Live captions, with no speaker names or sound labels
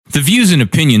The views and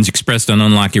opinions expressed on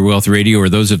Unlock Your Wealth Radio are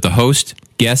those of the host,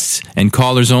 guests, and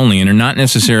callers only and are not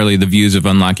necessarily the views of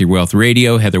Unlock Your Wealth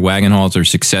Radio, Heather Wagenhals, or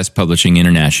Success Publishing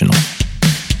International.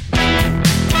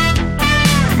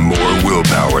 More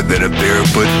willpower than a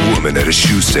barefoot woman at a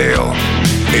shoe sale.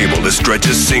 Able to stretch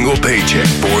a single paycheck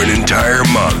for an entire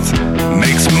month.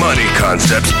 Makes money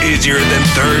concepts easier than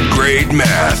third grade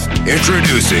math.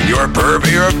 Introducing your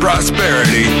purveyor of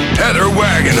prosperity, Heather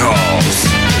Wagenhals.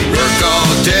 Work all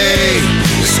day,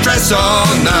 stress all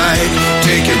night.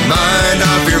 Take your mind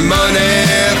off your money,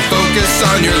 focus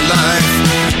on your life.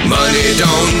 Money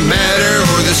don't matter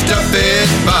or the stuff it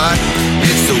bought.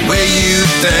 It's the way you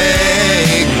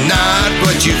think, not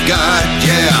what you've got,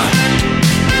 yeah.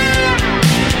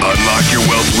 Unlock Your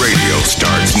Wealth Radio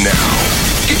starts now.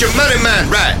 Get your money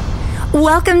mind right.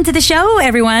 Welcome to the show,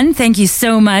 everyone. Thank you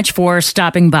so much for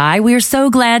stopping by. We are so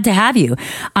glad to have you.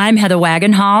 I'm Heather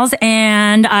Wagenhals,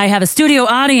 and I have a studio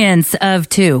audience of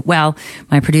two. Well,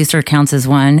 my producer counts as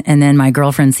one, and then my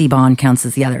girlfriend, C-Bon, counts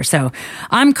as the other. So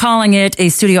I'm calling it a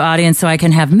studio audience so I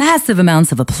can have massive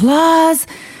amounts of applause.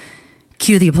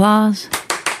 Cue the applause.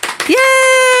 Yay!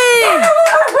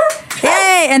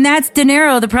 Yay! And that's De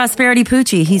Niro, the Prosperity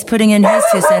Poochie. He's putting in his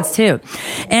 2 cents too.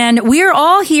 And we're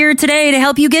all here today to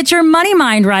help you get your money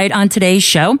mind right on today's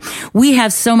show. We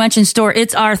have so much in store.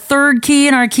 It's our third key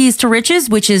in our keys to riches,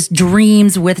 which is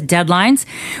dreams with deadlines.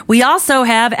 We also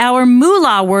have our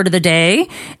moolah word of the day,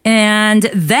 and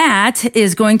that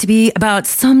is going to be about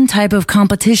some type of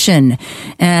competition.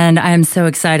 And I am so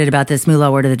excited about this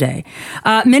moolah word of the day.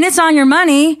 Minutes on your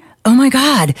money. Oh my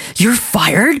God, you're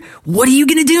fired? What are you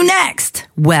going to do next?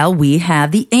 Well, we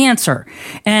have the answer.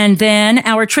 And then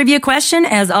our trivia question,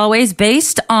 as always,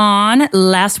 based on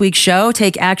last week's show,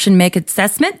 Take Action, Make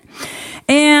Assessment.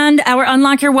 And our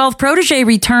Unlock Your Wealth protege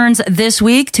returns this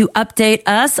week to update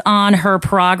us on her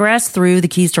progress through the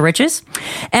Keys to Riches.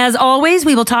 As always,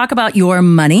 we will talk about your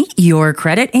money, your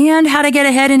credit, and how to get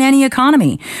ahead in any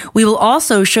economy. We will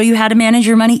also show you how to manage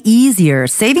your money easier,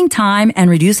 saving time and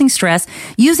reducing stress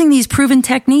using these proven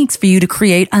techniques for you to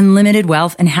create unlimited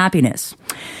wealth and happiness.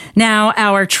 Now,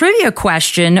 our trivia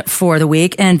question for the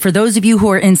week, and for those of you who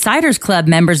are Insiders Club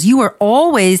members, you are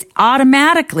always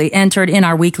automatically entered in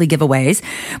our weekly giveaways.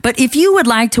 But if you would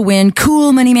like to win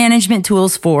cool money management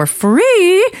tools for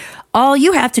free, all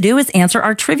you have to do is answer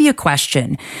our trivia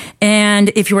question. And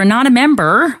if you are not a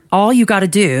member, all you got to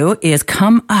do is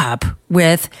come up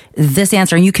with this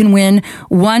answer. And you can win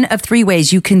one of 3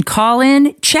 ways. You can call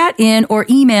in, chat in, or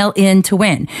email in to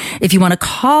win. If you want to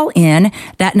call in,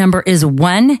 that number is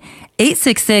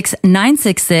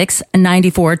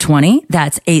 1-866-966-9420.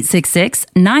 That's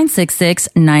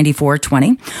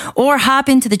 866-966-9420. Or hop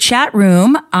into the chat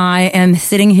room. I am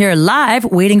sitting here live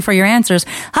waiting for your answers.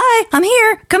 Hi, I'm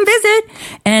here. Come visit.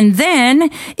 And then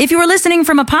if you were listening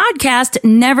from a podcast,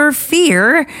 never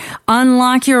fear.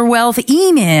 Unlock Your Wealth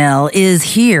email is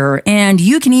here, and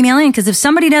you can email in, because if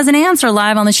somebody doesn't answer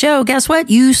live on the show, guess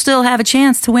what? You still have a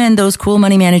chance to win those cool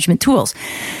money management tools.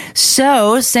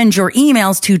 So send your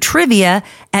emails to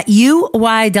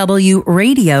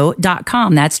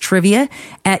trivia@uywradio.com. That's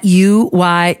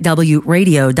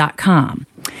trivia@uywradio.com.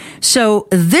 So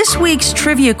this week's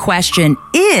trivia question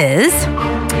is,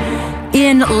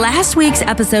 in last week's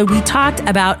episode, we talked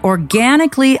about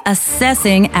organically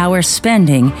assessing our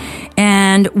spending,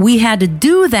 and we had to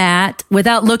do that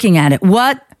without looking at it.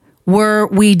 What were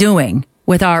we doing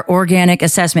with our organic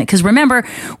assessment? Because remember,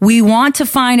 we want to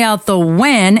find out the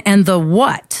when and the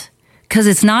what, because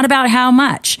it's not about how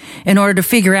much, in order to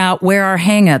figure out where our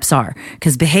hangups are,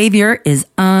 because behavior is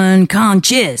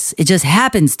unconscious. It just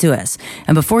happens to us.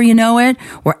 And before you know it,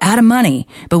 we're out of money,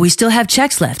 but we still have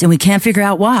checks left and we can't figure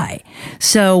out why.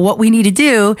 So what we need to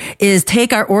do is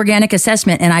take our organic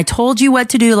assessment. And I told you what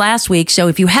to do last week. So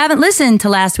if you haven't listened to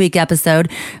last week's episode,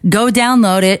 go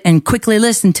download it and quickly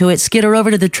listen to it. Skitter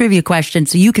over to the trivia question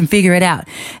so you can figure it out.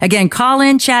 Again, call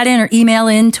in, chat in, or email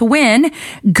in to win.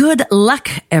 Good luck,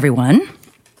 everyone.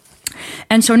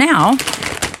 And so now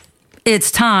it's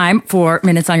time for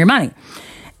Minutes on Your Money.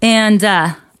 And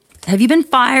have you been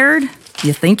fired? Do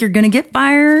you think you're going to get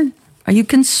fired? Are you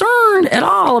concerned at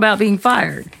all about being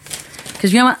fired?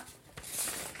 Because you know what?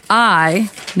 I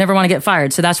never want to get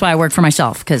fired. So that's why I work for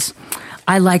myself, because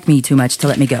I like me too much to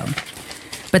let me go.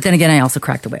 But then again, I also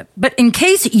crack the whip. But in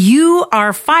case you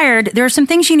are fired, there are some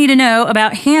things you need to know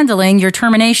about handling your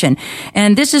termination.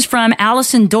 And this is from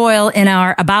Allison Doyle in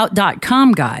our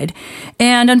About.com guide.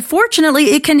 And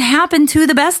unfortunately, it can happen to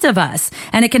the best of us.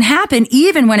 And it can happen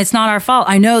even when it's not our fault.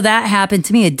 I know that happened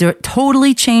to me. It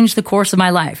totally changed the course of my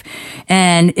life.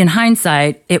 And in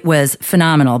hindsight, it was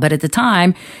phenomenal. But at the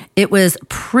time, it was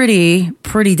pretty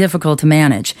difficult to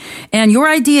manage. And your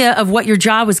idea of what your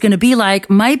job was going to be like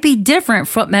might be different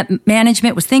from what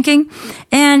management was thinking.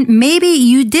 And maybe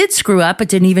you did screw up but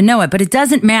didn't even know it. But it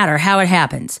doesn't matter how it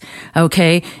happens.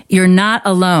 Okay? You're not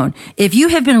alone. If you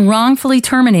have been wrongfully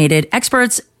terminated,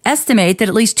 experts estimate that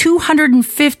at least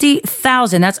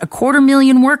 250,000, that's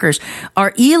 250,000 workers,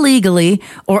 are illegally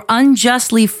or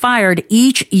unjustly fired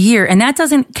each year. And that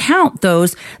doesn't count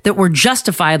those that were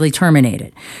justifiably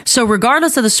terminated. So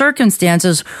regardless of the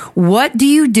circumstances, what do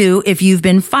you do if you've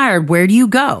been fired? Where do you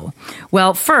go?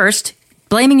 Well, first,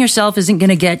 blaming yourself isn't going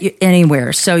to get you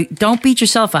anywhere. So don't beat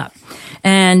yourself up.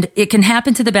 And it can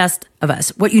happen to the best of us.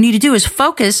 What you need to do is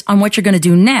focus on what you're going to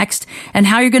do next and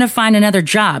how you're going to find another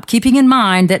job, keeping in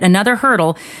mind that another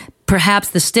hurdle, perhaps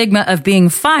the stigma of being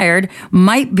fired,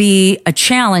 might be a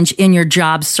challenge in your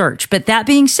job search. But that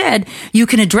being said, you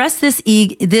can address this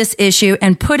issue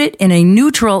and put it in a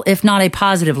neutral, if not a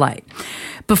positive light.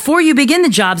 Before you begin the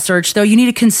job search, though, you need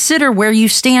to consider where you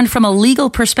stand from a legal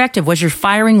perspective. Was your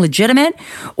firing legitimate,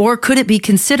 or could it be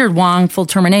considered wrongful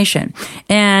termination?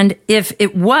 And if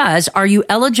it was, are you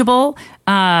eligible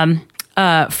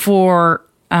for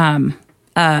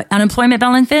unemployment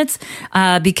benefits?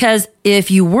 Because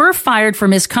if you were fired for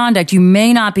misconduct, you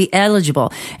may not be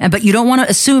eligible. But you don't want to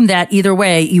assume that either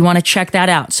way. You want to check that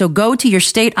out. So go to your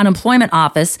state unemployment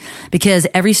office, because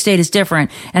every state is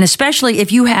different. And especially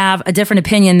if you have a different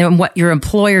opinion than what your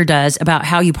employer does about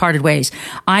how you parted ways.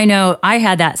 I know I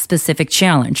had that specific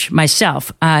challenge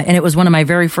myself, and it was one of my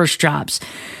very first jobs.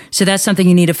 So that's something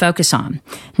you need to focus on.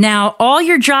 Now, all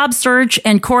your job search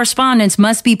and correspondence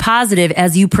must be positive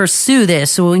as you pursue this.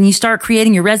 So when you start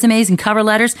creating your resumes and cover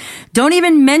letters, don't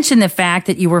even mention the fact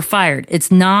that you were fired.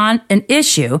 It's not an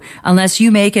issue unless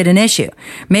you make it an issue.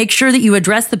 Make sure that you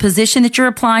address the position that you're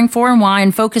applying for and why,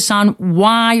 and focus on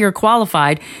why you're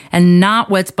qualified and not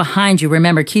what's behind you.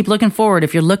 Remember, keep looking forward.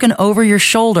 If you're looking over your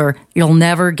shoulder, you'll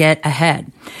never get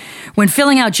ahead. When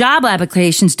filling out job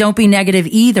applications, don't be negative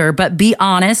either, but be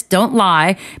honest. Don't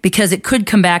lie, because it could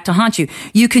come back to haunt you.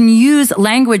 You can use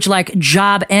language like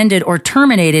job ended or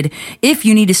terminated if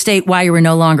you need to state why you were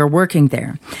no longer working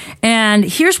there. And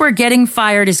here's where getting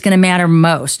fired is going to matter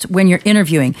most when you're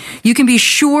interviewing. You can be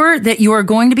sure that you are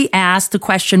going to be asked the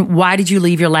question, why did you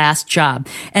leave your last job?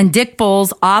 And Dick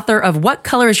Bowles, author of What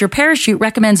Color is Your Parachute,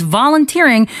 recommends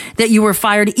volunteering that you were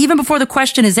fired even before the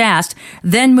question is asked,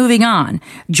 then moving on.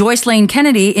 Joyce Lane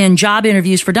Kennedy in Job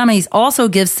Interviews for Dummies also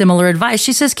gives similar advice.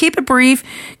 She says, keep it brief,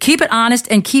 keep it honest,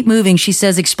 and keep moving. She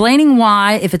says, explaining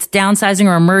why, if it's downsizing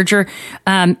or a merger,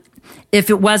 if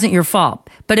it wasn't your fault.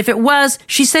 But if it was,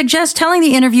 she suggests telling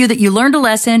the interview that you learned a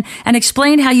lesson and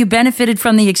explain how you benefited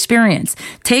from the experience.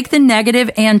 Take the negative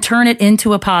and turn it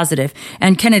into a positive.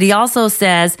 And Kennedy also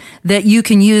says that you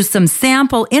can use some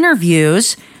sample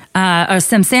interviews or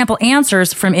some sample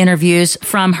answers from interviews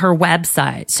from her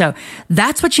website. So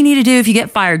that's what you need to do if you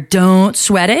get fired. Don't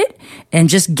sweat it and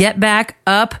just get back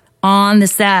up on the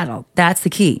saddle. That's the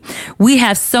key. We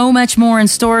have so much more in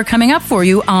store coming up for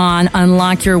you on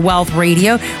Unlock Your Wealth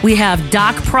Radio. We have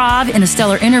Doc Prov in a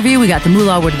stellar interview. We got the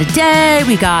Moolah Word of the Day.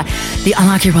 We got the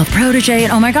Unlock Your Wealth Protege.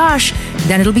 And oh my gosh,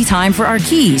 then it'll be time for our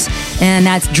keys. And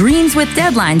that's Dreams with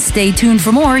Deadlines. Stay tuned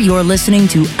for more. You're listening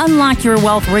to Unlock Your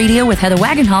Wealth Radio with Heather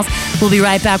Wagenhals. We'll be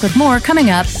right back with more coming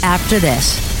up after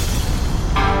this.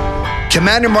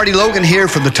 Commander Marty Logan here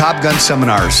from the Top Gun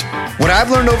Seminars. What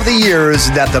I've learned over the years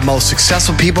is that the most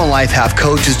successful people in life have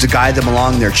coaches to guide them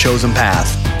along their chosen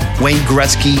path. Wayne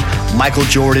Gretzky, Michael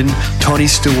Jordan, Tony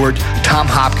Stewart, Tom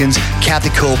Hopkins, Kathy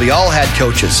Colby all had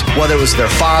coaches. Whether it was their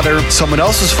father, someone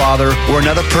else's father, or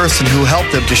another person who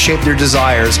helped them to shape their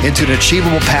desires into an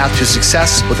achievable path to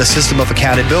success with a system of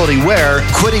accountability where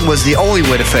quitting was the only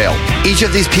way to fail. Each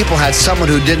of these people had someone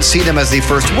who didn't see them as they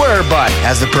first were, but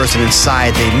as the person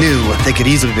inside they knew they could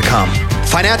easily become.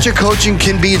 Financial coaching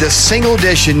can be the single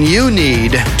addition you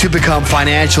need to become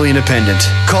financially independent.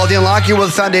 Call the Unlock Your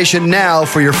Wealth Foundation now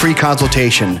for your free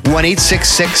consultation.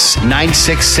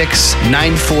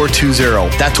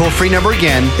 1-866-966-9420. That toll-free number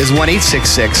again is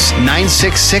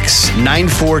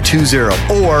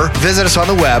 1-866-966-9420. Or visit us on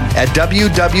the web at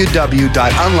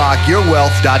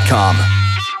www.unlockyourwealth.com.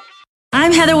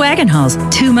 I'm Heather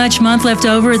Wagenhals. Too much month left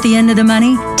over at the end of the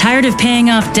money? Tired of paying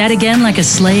off debt again like a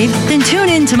slave? Then tune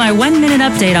in to my 1-minute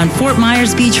update on Fort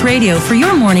Myers Beach Radio for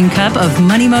your morning cup of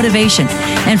money motivation.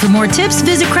 And for more tips,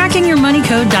 visit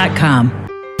crackingyourmoneycode.com.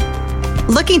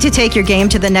 Looking to take your game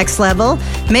to the next level?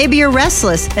 Maybe you're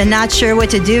restless and not sure what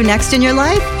to do next in your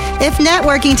life? If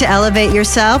networking to elevate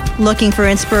yourself, looking for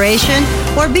inspiration,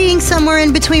 or being somewhere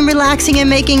in between relaxing and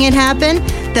making it happen,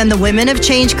 then the Women of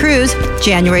Change Cruise,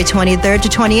 January 23rd to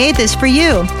 28th, is for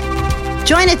you.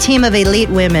 Join a team of elite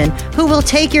women who will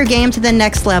take your game to the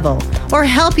next level or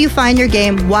help you find your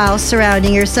game while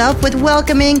surrounding yourself with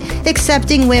welcoming,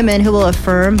 accepting women who will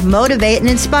affirm, motivate, and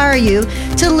inspire you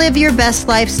to live your best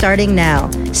life starting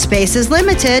now. Space is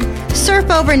limited.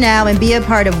 Surf over now and be a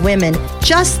part of women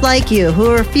just like you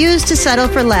who refuse to settle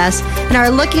for less and are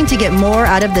looking to get more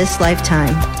out of this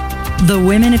lifetime. The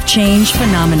Women of Change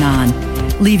phenomenon.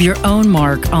 Leave your own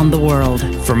mark on the world.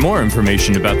 For more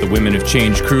information about the Women of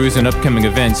Change cruise and upcoming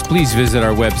events, please visit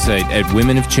our website at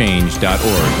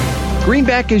womenofchange.org.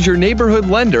 Greenback is your neighborhood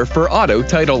lender for auto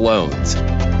title loans.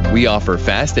 We offer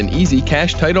fast and easy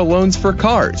cash title loans for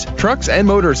cars, trucks, and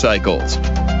motorcycles.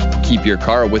 Keep your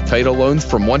car with title loans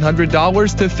from $100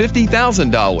 to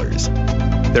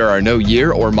 $50,000. There are no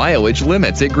year or mileage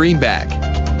limits at Greenback,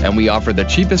 and we offer the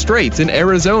cheapest rates in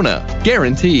Arizona,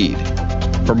 guaranteed.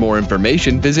 For more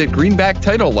information, visit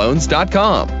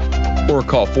greenbacktitleloans.com or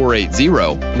call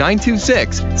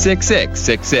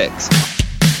 480-926-6666.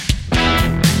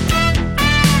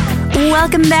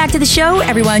 Welcome back to the show,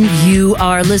 everyone. You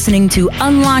are listening to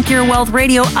Unlock Your Wealth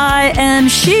Radio. I am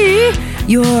she,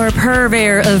 your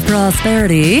purveyor of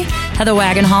prosperity, Heather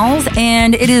Wagenhals,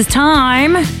 and it is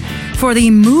time for the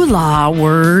moolah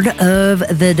word of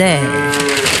the day.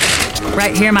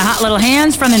 Right here in my hot little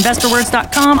hands from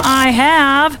investorwords.com, I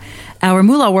have our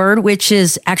moolah word, which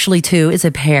is actually two. It's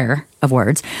a pair of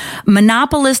words.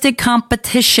 Monopolistic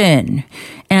competition.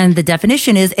 And the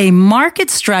definition is a market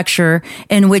structure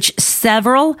in which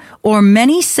several or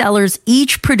many sellers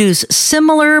each produce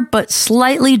similar but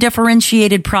slightly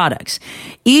differentiated products.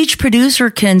 Each producer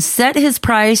can set his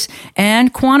price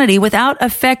and quantity without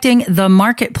affecting the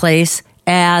marketplace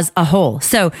as a whole.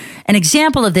 So an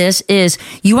example of this is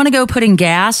you want to go put in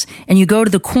gas and you go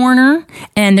to the corner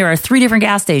and there are 3 different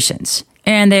gas stations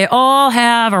and they all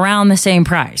have around the same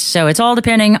price. So it's all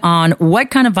depending on what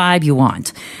kind of vibe you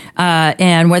want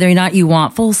and whether or not you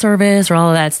want full service or all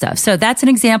of that stuff. So that's an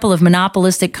example of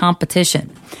monopolistic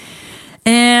competition.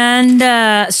 And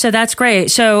so that's great.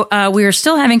 So we are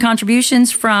still having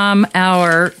contributions from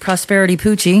our Prosperity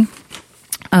Poochie,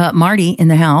 Marty, in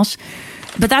the house.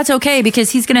 But that's okay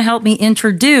because he's going to help me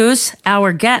introduce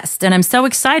our guest. And I'm so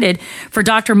excited for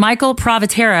Dr. Michael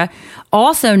Provitera,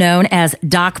 also known as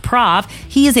Doc Prov.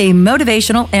 He is a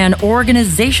motivational and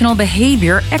organizational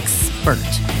behavior expert.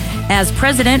 As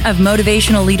president of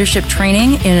Motivational Leadership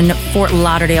Training in Fort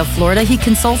Lauderdale, Florida, he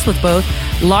consults with both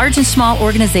large and small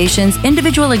organizations,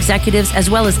 individual executives, as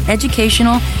well as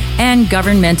educational and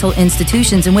governmental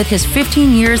institutions. And with his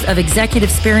 15 years of executive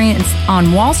experience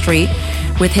on Wall Street,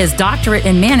 with his doctorate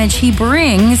in management, he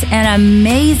brings an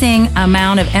amazing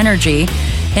amount of energy.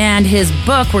 And his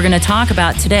book we're going to talk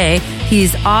about today,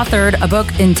 he's authored a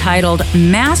book entitled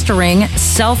Mastering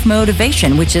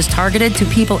Self-Motivation, which is targeted to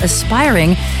people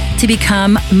aspiring to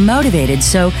become motivated.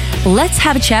 So let's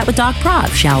have a chat with Doc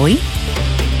Prov, shall we?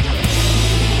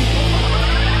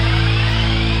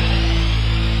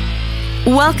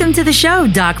 Welcome to the show,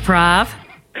 Doc Prov.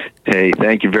 Hey,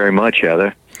 thank you very much,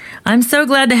 Heather. I'm so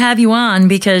glad to have you on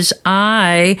because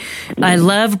I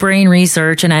love brain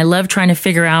research and I love trying to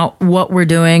figure out what we're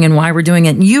doing and why we're doing it.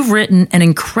 And you've written an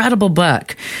incredible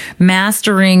book,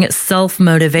 Mastering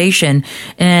Self-Motivation,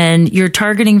 and you're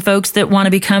targeting folks that want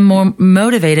to become more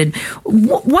motivated.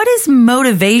 What is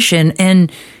motivation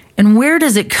and where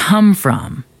does it come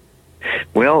from?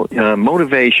 Well,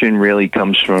 motivation really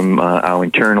comes from our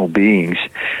internal beings.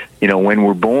 You know, when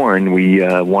we're born, we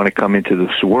want to come into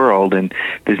this world, and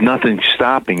there's nothing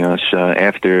stopping us.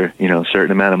 After, a certain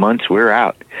amount of months, we're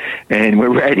out, and we're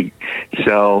ready.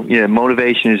 So,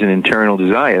 motivation is an internal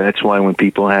desire. That's why when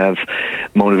people have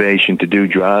motivation to do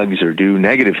drugs or do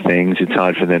negative things, it's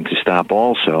hard for them to stop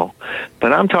also.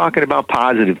 But I'm talking about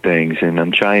positive things, and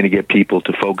I'm trying to get people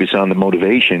to focus on the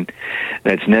motivation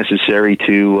that's necessary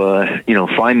to,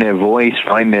 find their voice,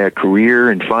 find their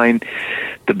career, and find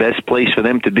the best place for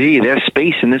them to be, their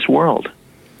space in this world.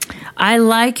 I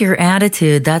like your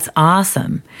attitude. That's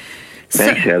awesome.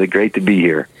 Thanks, Heather. Great to be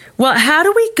here. Well, how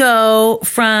do we go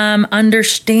from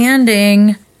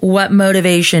understanding what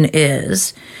motivation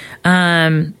is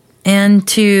and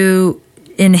to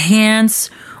enhance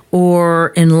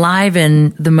or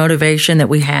enliven the motivation that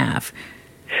we have?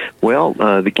 Well,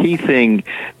 the key thing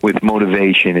with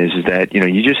motivation is that,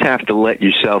 you just have to let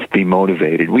yourself be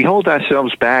motivated. We hold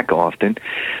ourselves back often.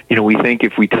 We think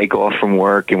if we take off from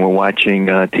work and we're watching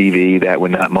TV that we're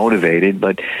not motivated,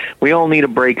 but we all need a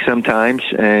break sometimes,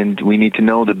 and we need to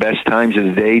know the best times of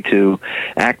the day to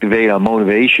activate our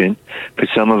motivation. For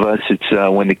some of us, it's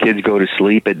when the kids go to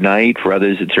sleep at night. For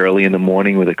others, it's early in the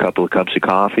morning with a couple of cups of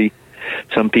coffee.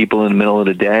 Some people in the middle of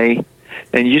the day.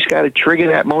 And you just got to trigger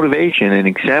that motivation and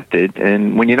accept it.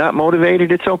 And when you're not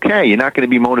motivated, it's okay. You're not going to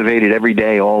be motivated every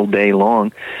day, all day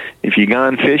long. If you're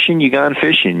gone fishing, you're gone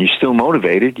fishing. You're still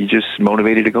motivated. You're just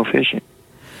motivated to go fishing.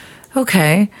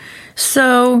 Okay.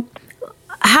 So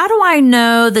how do I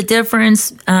know the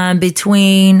difference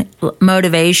between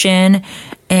motivation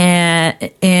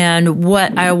and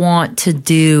what I want to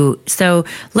do? So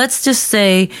let's just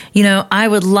say, I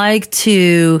would like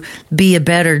to be a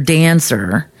better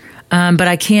dancer. But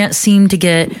I can't seem to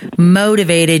get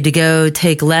motivated to go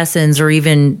take lessons or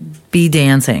even be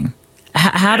dancing.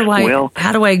 How do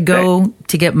I go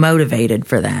to get motivated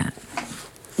for that?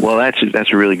 Well,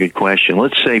 that's a really good question.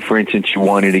 Let's say, for instance, you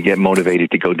wanted to get motivated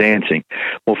to go dancing.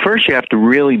 Well, first you have to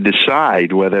really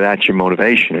decide whether that's your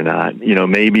motivation or not.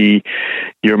 Maybe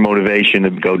your motivation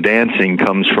to go dancing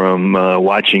comes from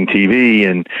watching TV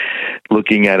and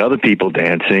looking at other people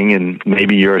dancing, and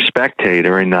maybe you're a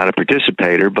spectator and not a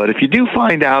participator. But if you do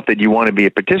find out that you want to be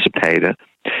a participator,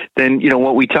 then,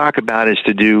 what we talk about is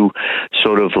to do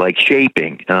sort of like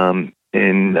shaping.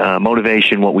 In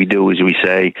motivation, what we do is we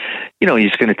say, you're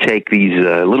just going to take these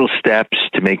little steps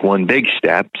to make one big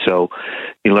step. So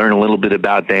you learn a little bit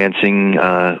about dancing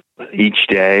each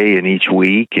day and each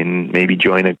week, and maybe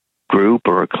join a group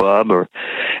or a club,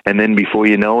 and then before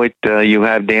you know it, you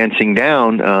have dancing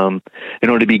down. In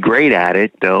order to be great at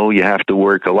it, though, you have to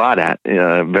work put a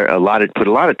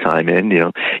lot of time in.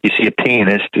 You see, a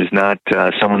pianist is not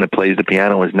someone that plays the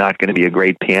piano is not going to be a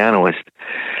great pianist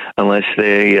unless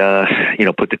they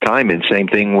put the time in. Same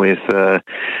thing with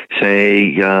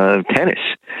tennis.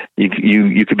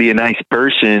 You could be a nice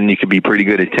person, you could be pretty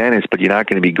good at tennis, but you're not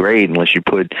going to be great unless you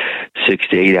put 6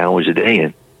 to 8 hours a day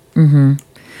in. Mm-hmm.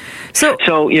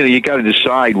 So you got to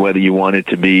decide whether you want it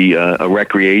to be a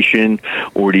recreation,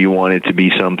 or do you want it to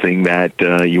be something that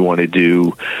you want to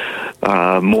do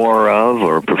more of,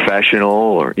 or professional,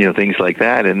 or things like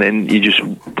that. And then you just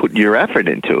put your effort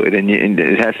into it, and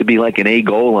it has to be like an A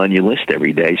goal on your list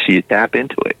every day, so you tap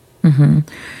into it. Mm-hmm.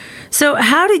 So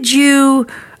how did you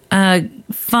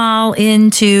fall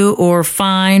into, or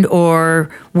find, or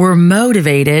were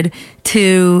motivated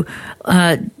to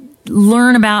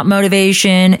learn about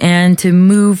motivation and to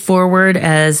move forward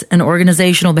as an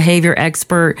organizational behavior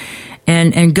expert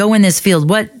and go in this field?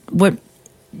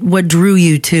 What drew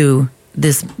you to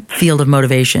this field of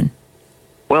motivation?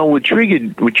 Well, what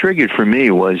triggered for me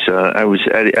was I was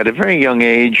at a very young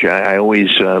age. I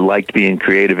always liked being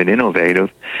creative and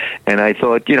innovative, and I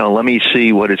thought, let me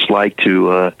see what it's like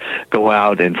to go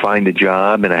out and find a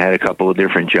job. And I had a couple of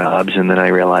different jobs, and then I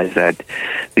realized that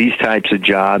these types of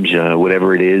jobs,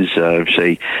 whatever it is,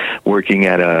 say working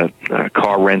at a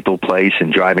car rental place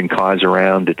and driving cars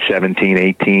around at 17,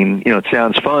 18, it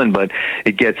sounds fun, but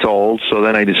it gets old. So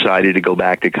then I decided to go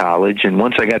back to college, and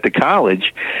once I got to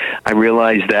college, I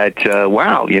realized that,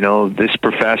 wow, this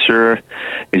professor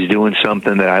is doing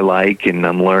something that I like and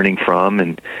I'm learning from.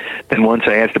 And then once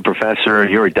I asked the professor,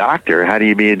 you're a doctor, how do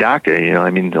you be a doctor?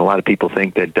 A lot of people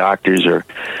think that doctors are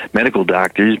medical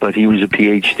doctors, but he was a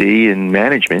PhD in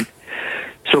management.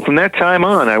 So from that time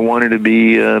on, I wanted to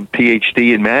be a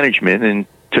PhD in management, and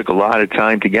took a lot of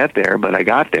time to get there, but I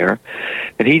got there.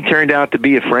 And he turned out to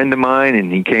be a friend of mine,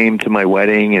 and he came to my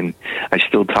wedding, and I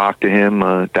still talk to him,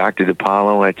 Dr.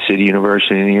 DiPaolo at City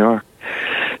University in New York.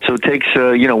 So it takes,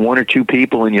 one or two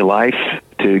people in your life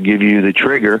to give you the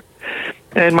trigger.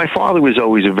 And my father was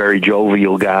always a very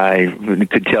jovial guy,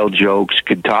 could tell jokes,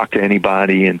 could talk to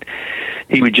anybody, and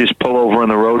he would just pull over on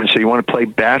the road and say, you want to play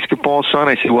basketball, son?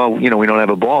 I said, well, we don't have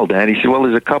a ball, Dad. He said, well,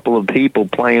 there's a couple of people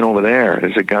playing over there.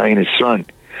 There's a guy and his son.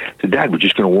 I said, Dad, we're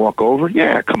just going to walk over?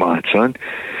 Yeah, come on, son.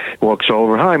 Walks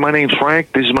over. Hi, my name's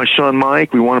Frank. This is my son,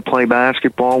 Mike. We want to play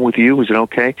basketball with you. Is it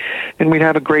okay? And we'd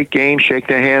have a great game, shake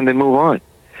their hand, and move on.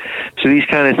 So these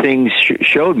kind of things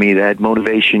showed me that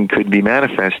motivation could be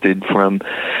manifested from,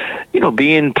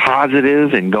 being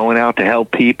positive and going out to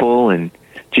help people and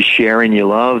just sharing your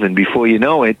love. And before you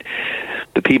know it,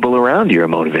 the people around you are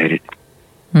motivated.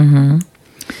 Mm-hmm.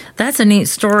 That's a neat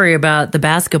story about the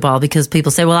basketball, because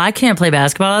people say, well, I can't play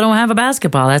basketball. I don't have a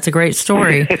basketball. That's a great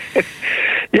story.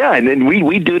 Yeah, and then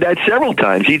we do that several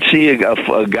times. You'd see a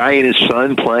guy and his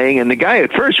son playing, and the guy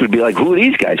at first would be like, "Who are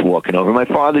these guys walking over?" My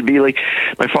father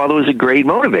was a great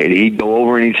motivator. He'd go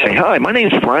over and he'd say, "Hi, my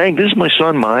name's Frank. This is my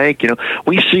son Mike.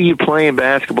 We see you playing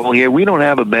basketball here. We don't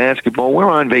have a basketball. We're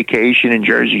on vacation in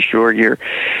Jersey Shore here,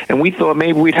 and we thought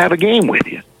maybe we'd have a game with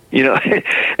you."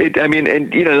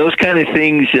 Those kind of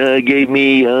things gave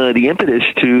me the impetus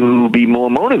to be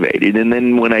more motivated. And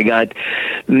then when I got,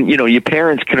 your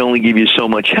parents can only give you so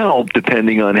much help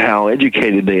depending on how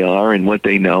educated they are and what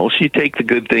they know. So you take the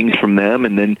good things from them,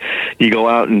 and then you go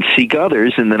out and seek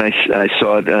others. And then I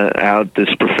sought out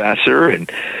this professor,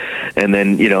 and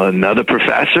then another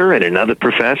professor and another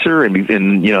professor, and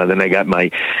then I got my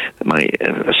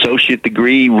associate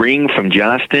degree ring from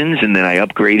Johnston's, and then I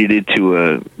upgraded it to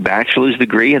a bachelor's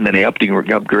degree, and then I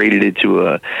upgraded it to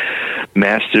a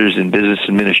master's in business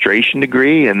administration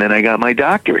degree, and then I got my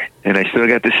doctorate, and I still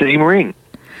got the same ring.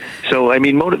 So,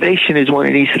 motivation is one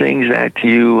of these things that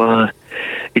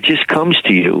it just comes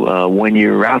to you when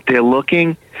you're out there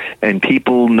looking and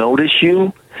people notice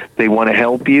you. They want to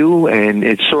help you, and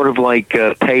it's sort of like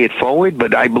pay it forward,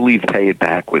 but I believe pay it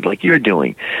backward, like you're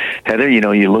doing. Heather,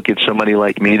 you look at somebody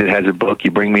like me that has a book,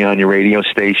 you bring me on your radio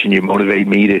station, you motivate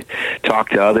me to talk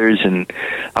to others, and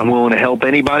I'm willing to help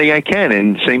anybody I can,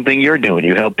 and same thing you're doing.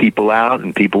 You help people out,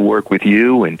 and people work with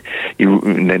you, and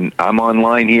then I'm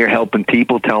online here helping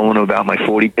people, telling them about my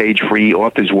 40-page free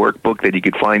author's workbook that you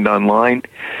could find online.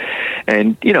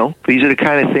 And, these are the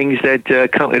kind of things that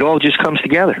it all just comes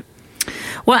together.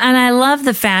 Well, and I love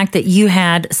the fact that you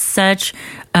had such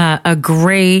a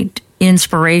great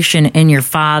inspiration in your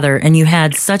father, and you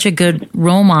had such a good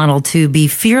role model to be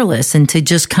fearless and to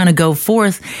just kind of go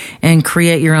forth and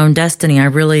create your own destiny. I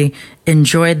really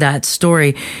enjoyed that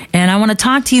story. And I want to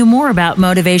talk to you more about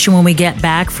motivation when we get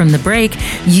back from the break.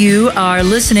 You are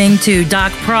listening to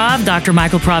Dr.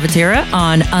 Michael Provitera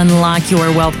on Unlock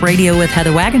Your Wealth Radio with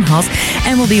Heather Wagenhals,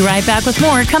 and we'll be right back with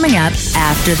more coming up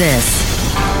after this.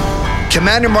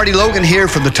 Commander Marty Logan here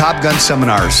from the Top Gun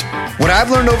Seminars. What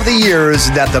I've learned over the years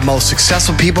is that the most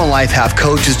successful people in life have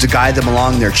coaches to guide them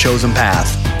along their chosen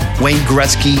path. Wayne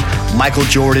Gretzky, Michael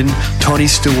Jordan, Tony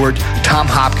Stewart, Tom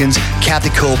Hopkins, Kathy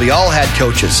Colby all had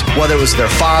coaches. Whether it was their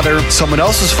father, someone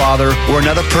else's father, or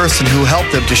another person who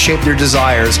helped them to shape their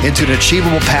desires into an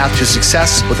achievable path to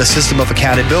success with a system of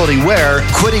accountability where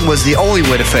quitting was the only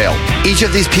way to fail. Each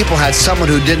of these people had someone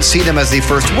who didn't see them as they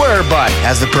first were, but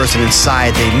as the person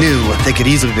inside they knew they could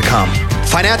easily become.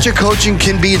 Financial coaching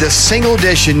can be the single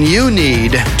addition you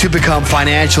need to become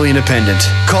financially independent.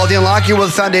 Call the Unlock Your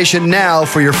Wealth Foundation now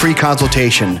for your free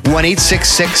consultation.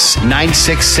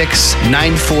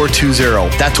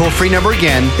 1-866-966-9420. That toll-free number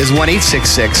again is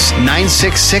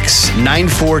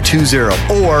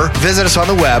 1-866-966-9420. Or visit us on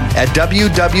the web at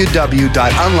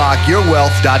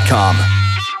www.unlockyourwealth.com.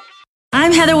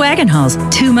 I'm Heather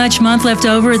Wagenhals. Too much month left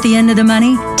over at the end of the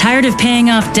money? Tired of paying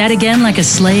off debt again like a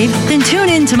slave? Then tune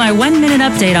in to my 1-minute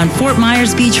update on Fort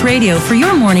Myers Beach Radio for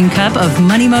your morning cup of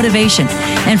money motivation.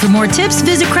 And for more tips,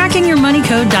 visit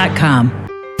crackingyourmoneycode.com.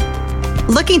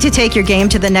 Looking to take your game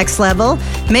to the next level?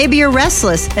 Maybe you're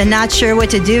restless and not sure what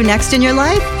to do next in your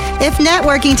life? If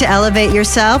networking to elevate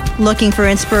yourself, looking for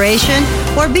inspiration,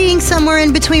 or being somewhere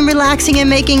in between relaxing and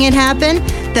making it happen,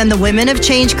 then the Women of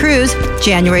Change Cruise,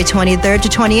 January 23rd to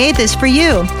 28th, is for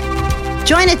you.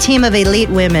 Join a team of elite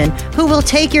women who will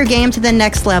take your game to the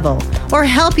next level or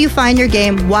help you find your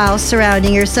game while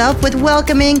surrounding yourself with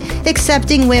welcoming,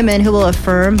 accepting women who will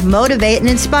affirm, motivate, and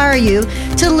inspire you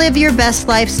to live your best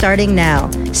life starting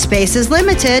now. Space is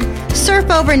limited.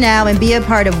 Surf over now and be a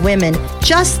part of women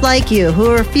just like you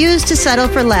who refuse to settle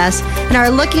for less and are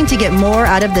looking to get more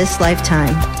out of this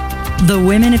lifetime. The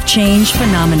Women of Change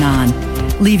phenomenon.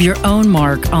 Leave your own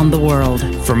mark on the world.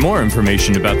 For more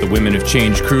information about the Women of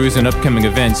Change cruise and upcoming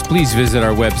events, please visit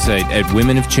our website at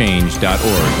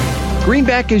womenofchange.org.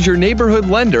 Greenback is your neighborhood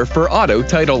lender for auto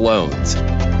title loans.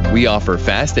 We offer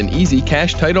fast and easy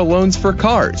cash title loans for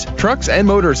cars, trucks, and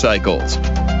motorcycles.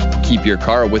 Keep your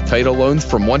car with title loans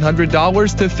from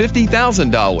 $100 to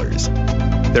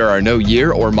 $50,000. There are no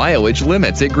year or mileage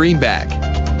limits at Greenback,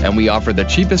 and we offer the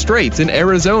cheapest rates in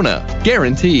Arizona,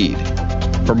 guaranteed.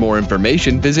 For more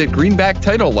information, visit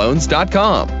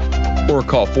greenbacktitleloans.com or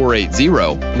call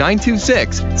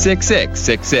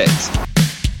 480-926-6666.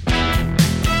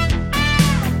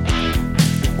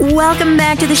 Welcome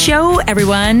back to the show,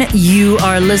 everyone. You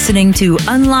are listening to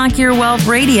Unlock Your Wealth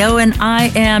Radio, and I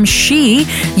am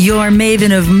your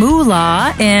maven of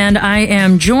moolah, and I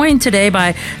am joined today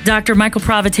by Dr. Michael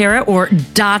Provitera, or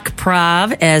Doc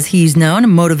Prov, as he's known, a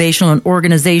motivational and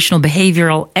organizational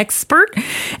behavioral expert.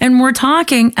 And we're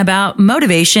talking about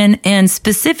motivation and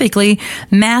specifically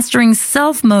mastering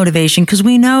self-motivation, because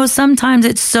we know sometimes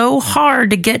it's so hard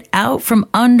to get out from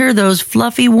under those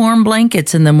fluffy, warm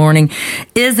blankets in the morning.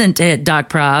 Isn't it, Doc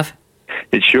Prov?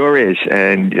 It sure is,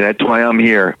 and that's why I'm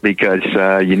here, because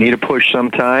you need a push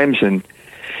sometimes, and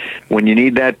when you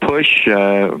need that push,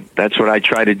 that's what I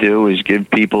try to do, is give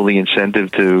people the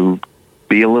incentive to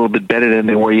be a little bit better than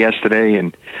they were yesterday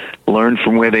and learn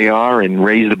from where they are and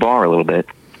raise the bar a little bit.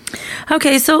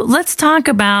 Okay, so let's talk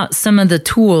about some of the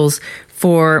tools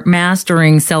for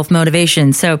mastering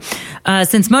self-motivation. So,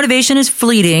 since motivation is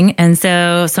fleeting, and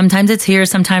so sometimes it's here,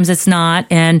 sometimes it's not,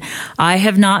 and I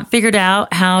have not figured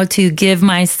out how to give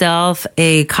myself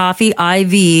a coffee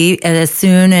IV as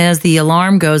soon as the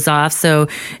alarm goes off, so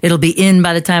it'll be in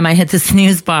by the time I hit the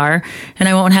snooze bar, and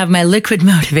I won't have my liquid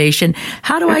motivation.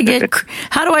 How do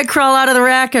I crawl out of the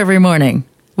rack every morning?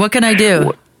 What can I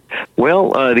do?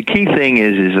 Well, the key thing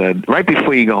is right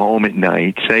before you go home at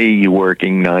night, say you're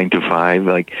working 9 to 5,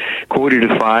 like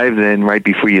 4:45, then right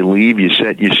before you leave, you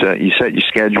set your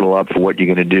schedule up for what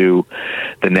you're going to do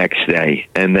the next day.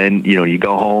 And then, you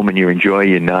go home and you enjoy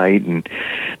your night and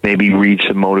maybe read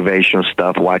some motivational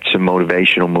stuff, watch some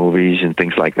motivational movies and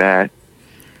things like that.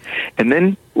 And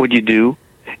then what you do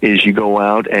is you go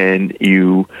out and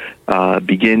you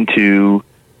begin to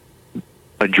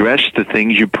address the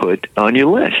things you put on your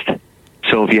list.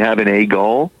 So if you have an A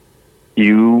goal,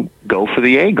 you go for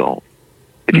the A goal.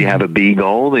 If you have a B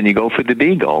goal, then you go for the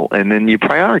B goal, and then you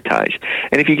prioritize.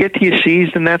 And if you get to your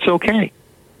C's, then that's okay.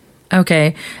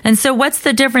 Okay. And so what's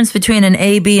the difference between an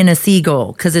A, B, and a C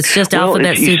goal? Because it's just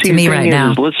alphabet soup to me right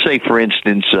now. Let's say, for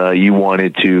instance, you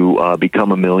wanted to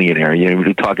become a millionaire.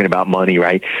 We're talking about money,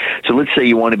 right? So let's say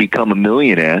you want to become a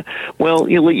millionaire. Well,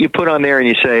 you put on there and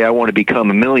you say, I want to become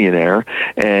a millionaire,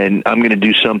 and I'm going to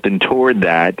do something toward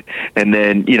that. And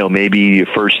then, maybe your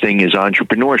first thing is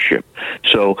entrepreneurship.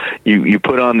 So you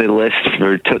put on the list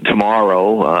for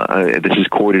tomorrow, this is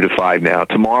 4:45 now,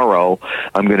 tomorrow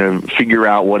I'm going to figure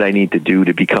out what I need to do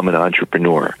to become an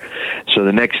entrepreneur. So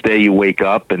the next day you wake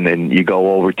up and then you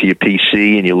go over to your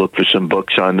PC and you look for some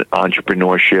books on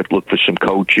entrepreneurship, look for some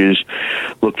coaches,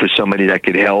 look for somebody that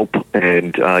could help,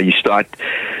 and you start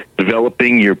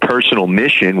developing your personal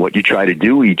mission, what you try to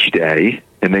do each day,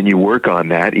 and then you work on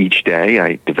that each day.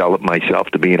 I develop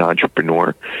myself to be an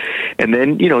entrepreneur. And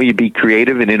then, you be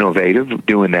creative and innovative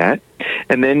doing that.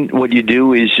 And then what you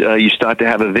do is you start to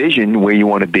have a vision where you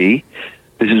want to be.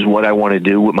 This is what I want to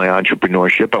do with my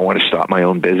entrepreneurship. I want to start my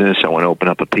own business. I want to open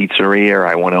up a pizzeria, or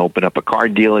I want to open up a car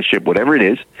dealership, whatever it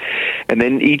is. And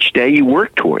then each day you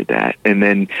work toward that. And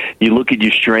then you look at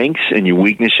your strengths and your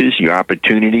weaknesses, your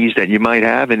opportunities that you might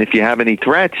have. And if you have any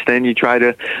threats, then you try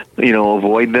to,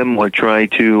 avoid them or try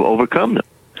to overcome them.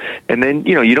 And then,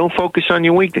 you don't focus on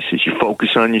your weaknesses. You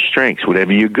focus on your strengths.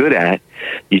 Whatever you're good at,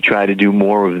 you try to do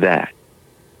more of that.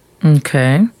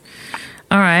 Okay.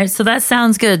 All right, so that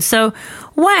sounds good. So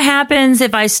what happens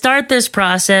if I start this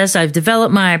process, I've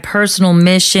developed my personal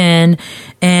mission,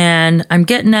 and I'm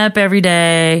getting up every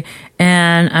day,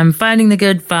 and I'm fighting the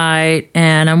good fight,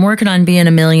 and I'm working on being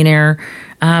a millionaire,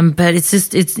 but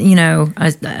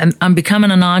I'm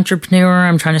becoming an entrepreneur,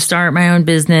 I'm trying to start my own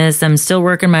business, I'm still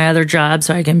working my other job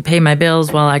so I can pay my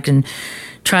bills while I can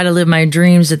try to live my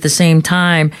dreams at the same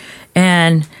time,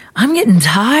 and I'm getting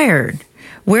tired.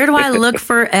 Where do I look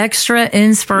for extra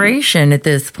inspiration at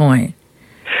this point?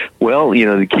 Well,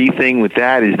 the key thing with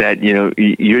that is that,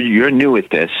 you're new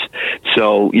at this.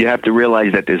 So you have to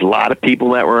realize that there's a lot of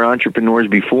people that were entrepreneurs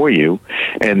before you,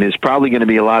 and there's probably going to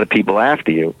be a lot of people after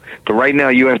you. But right now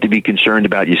you have to be concerned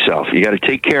about yourself. You got to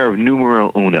take care of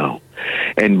numero uno.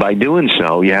 And by doing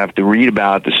so, you have to read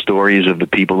about the stories of the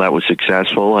people that were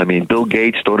successful. I mean, Bill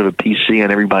Gates thought of a PC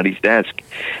on everybody's desk,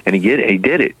 and he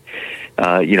did it.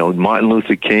 Martin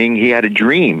Luther King, he had a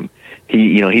dream.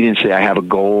 He didn't say, I have a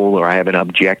goal or I have an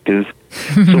objective.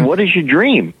 So what is your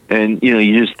dream? And,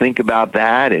 you just think about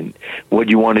that and what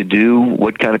you want to do,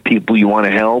 what kind of people you want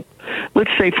to help.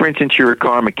 Let's say, for instance, you're a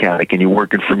car mechanic and you're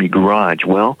working from your garage.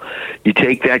 Well, you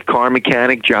take that car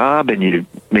mechanic job and you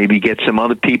maybe get some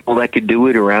other people that could do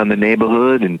it around the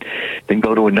neighborhood, and then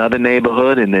go to another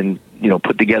neighborhood and then,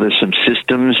 put together some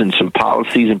systems and some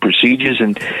policies and procedures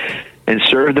and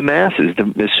serve the masses.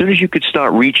 As soon as you could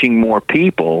start reaching more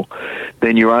people,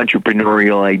 then your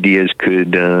entrepreneurial ideas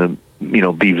could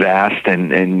be vast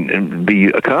and be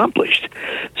accomplished.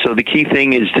 So the key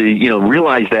thing is to,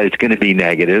 realize that it's going to be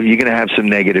negative. You're going to have some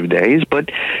negative days, but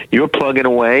you're plugging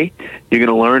away. You're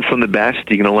going to learn from the best.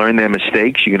 You're going to learn their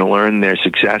mistakes. You're going to learn their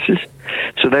successes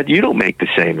so that you don't make the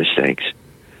same mistakes.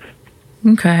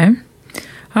 Okay.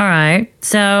 All right.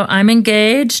 So I'm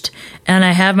engaged and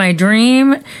I have my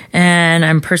dream and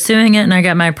I'm pursuing it and I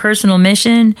got my personal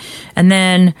mission. And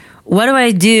then what do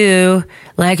I do,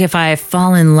 like, if I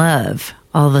fall in love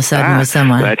all of a sudden with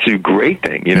someone? That's a great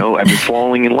thing.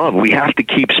 Falling in love. We have to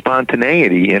keep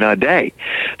spontaneity in our day.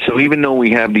 So even though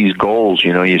we have these goals,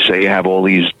 you say you have all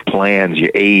these plans,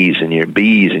 your A's and your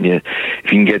B's, and if you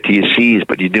can get to your C's,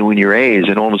 but you're doing your A's,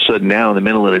 and all of a sudden now in the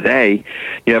middle of the day,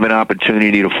 you have an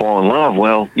opportunity to fall in love.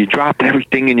 Well, you drop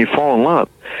everything and you fall in love.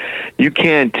 You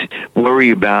can't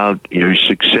worry about your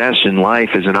success in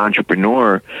life as an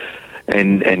entrepreneur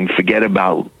and forget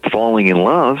about falling in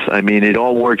love. I mean, it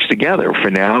all works together. For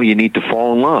now, you need to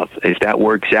fall in love. If that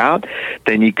works out,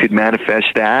 then you could manifest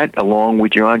that along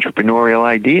with your entrepreneurial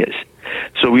ideas.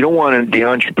 So we don't want the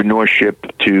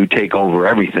entrepreneurship to take over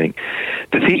everything.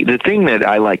 The thing that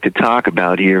I like to talk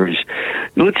about here is,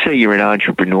 let's say you're an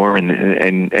entrepreneur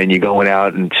and you're going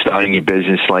out and starting your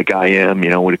business like I am,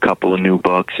 with a couple of new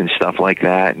books and stuff like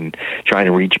that, and trying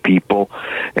to reach people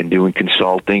and doing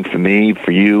consulting for me,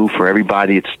 for you, for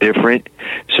everybody. It's different.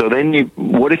 So then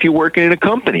what if you're working in a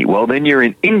company? Well, then you're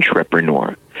an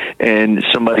intrapreneur. And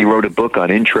somebody wrote a book on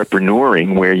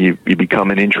intrapreneuring, where you become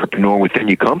an intrapreneur within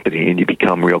your company and you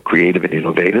become real creative and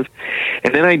innovative.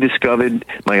 And then I discovered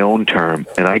my own term,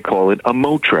 and I call it a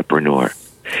motrepreneur.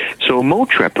 So a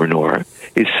motrepreneur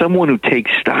is someone who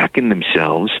takes stock in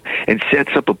themselves and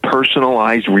sets up a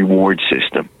personalized reward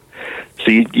system. So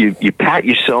you pat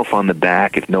yourself on the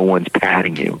back if no one's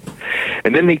patting you.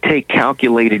 And then they take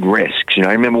calculated risks.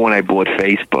 I remember when I bought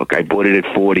Facebook, I bought it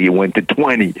at 40, it went to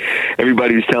 20.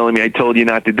 Everybody was telling me, I told you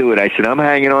not to do it. I said, I'm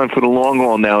hanging on for the long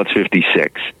haul, now it's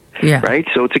 56. Yeah. Right?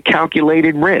 So it's a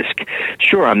calculated risk.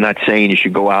 Sure, I'm not saying you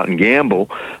should go out and gamble,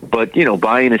 but,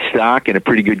 buying a stock in a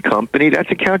pretty good company,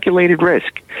 that's a calculated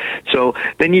risk. So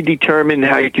then you determine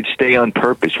how you could stay on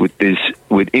purpose with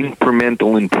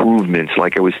incremental improvements,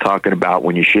 like I was talking about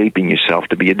when you're shaping yourself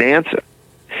to be a dancer.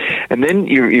 And then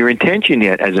your intention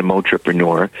yet as a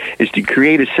motrepreneur is to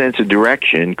create a sense of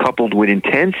direction coupled with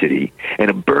intensity and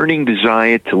a burning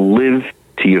desire to live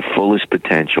to your fullest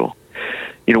potential.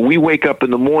 We wake up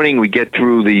in the morning, we get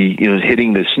through the,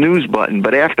 hitting the snooze button,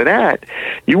 but after that,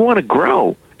 you want to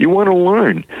grow. You want to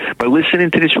learn. By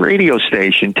listening to this radio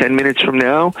station 10 minutes from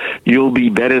now, you'll be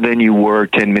better than you were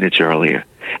 10 minutes earlier.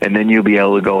 And then you'll be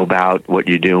able to go about what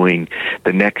you're doing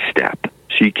the next step.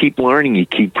 So you keep learning, you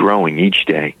keep growing each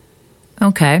day.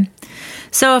 Okay.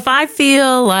 So if I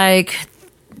feel like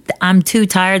I'm too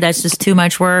tired, that's just too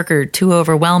much work or too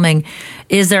overwhelming,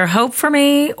 is there hope for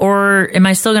me, or am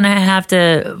I still going to have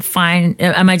to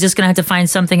am I just going to have to find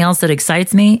something else that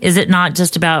excites me? Is it not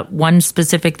just about one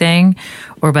specific thing,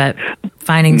 or about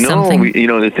finding something?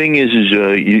 No, the thing is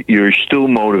you're still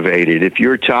motivated. If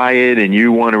you're tired and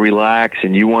you want to relax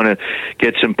and you want to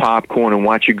get some popcorn and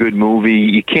watch a good movie,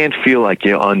 you can't feel like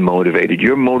you're unmotivated.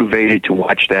 You're motivated to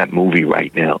watch that movie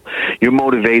right now. You're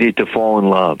motivated to fall in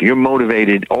love. You're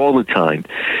motivated all the time.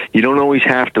 You don't always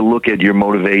have to look at your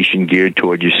motivation geared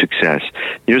toward your success.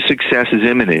 Your success is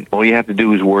imminent. All you have to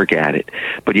do is work at it.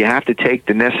 But you have to take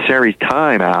the necessary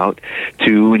time out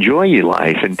to enjoy your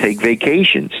life and take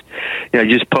vacations. I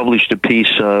just published a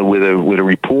piece with a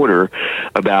reporter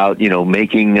about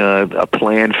making a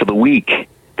plan for the week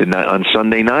on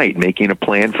Sunday night, making a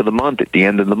plan for the month at the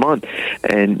end of the month,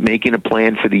 and making a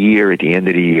plan for the year at the end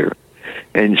of the year.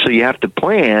 And so you have to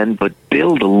plan, but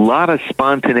build a lot of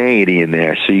spontaneity in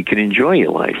there so you can enjoy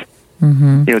your life.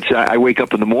 Mm-hmm. I wake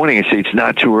up in the morning and say it's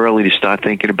not too early to start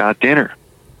thinking about dinner.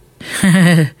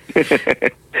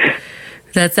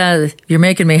 You're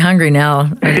making me hungry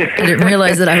now. I didn't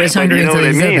realize that I was hungry until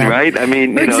you said that. Right? I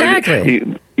mean,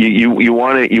 exactly. You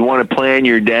want to plan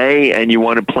your day, and you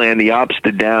want to plan the ups,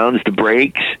 the downs, the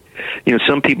breaks.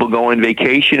 Some people go on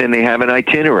vacation and they have an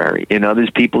itinerary, and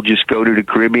others people just go to the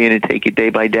Caribbean and take it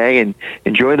day by day and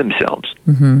enjoy themselves.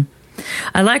 Mm-hmm.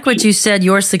 I like what you said.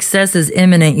 Your success is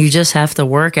imminent. You just have to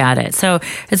work at it. So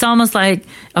it's almost like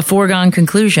a foregone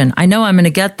conclusion. I know I'm going to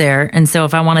get there. And so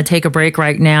if I want to take a break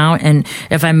right now, and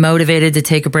if I'm motivated to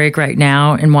take a break right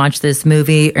now and watch this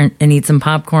movie and eat some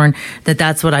popcorn,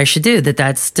 that's what I should do,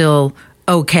 that's still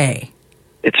okay.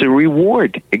 It's a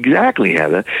reward. Exactly,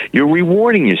 Heather. You're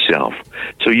rewarding yourself.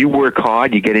 So you work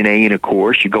hard, you get an A in a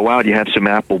course, you go out, you have some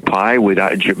apple pie with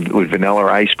vanilla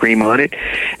ice cream on it,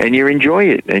 and you enjoy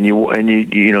it. And you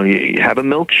have a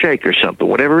milkshake or something,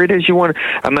 whatever it is you want.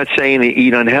 I'm not saying to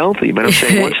eat unhealthy, but I'm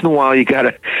saying once in a while you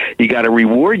gotta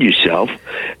reward yourself,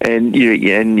 and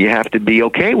you have to be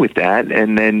okay with that,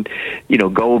 and then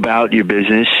go about your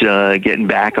business, getting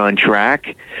back on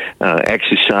track,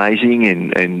 exercising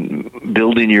and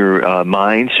building your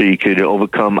mind so you could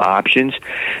overcome options.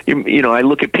 I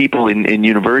look at people in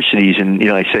universities, and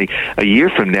I say a year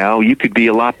from now you could be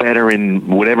a lot better in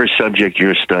whatever subject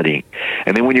you're studying.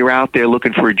 And then when you're out there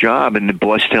looking for a job, and the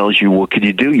boss tells you, "What can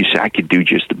you do?" You say, "I could do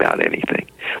just about anything."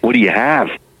 What do you have?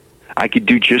 I could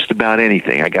do just about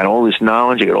anything. I got all this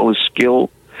knowledge. I got all this skill.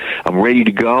 I'm ready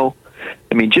to go.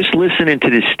 I mean, just listening to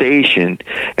this station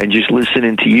and just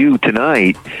listening to you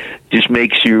tonight just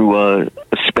makes you a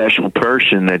special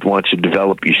person that wants to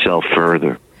develop yourself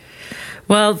further.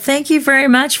 Well, thank you very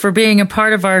much for being a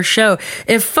part of our show.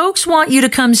 If folks want you to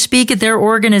come speak at their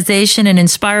organization and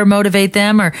inspire, motivate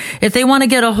them, or if they want to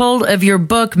get a hold of your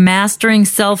book, Mastering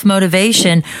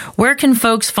Self-Motivation, where can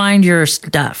folks find your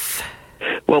stuff?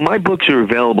 Well, my books are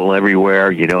available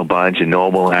everywhere, Barnes &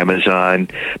 Noble, Amazon,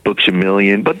 Books A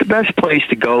Million. But the best place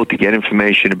to go to get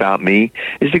information about me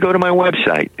is to go to my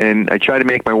website. And I try to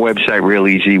make my website real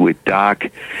easy with Doc,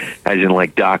 as in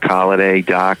like Doc Holliday,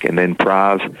 Doc, and then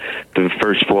Prov, the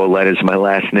first 4 letters of my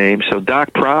last name. So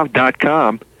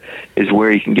docprov.com is where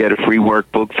you can get a free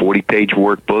workbook, 40-page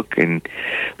workbook, and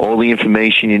all the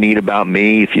information you need about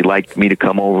me if you'd like me to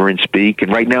come over and speak.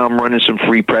 And right now I'm running some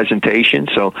free presentations,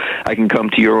 so I can come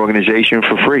to your organization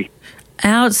for free.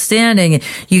 Outstanding.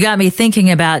 You got me thinking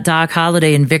about Doc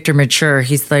Holliday and Victor Mature.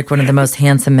 He's like one of the most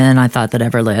handsome men I thought that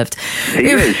ever lived. He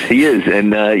is.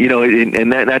 And,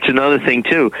 and that's another thing,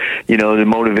 too, to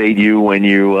motivate you when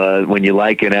you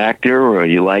like an actor or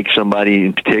you like somebody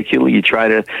in particular, you try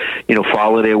to,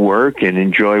 follow their work and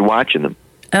enjoy watching them.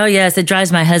 Oh, yes. It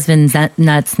drives my husband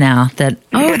nuts now that,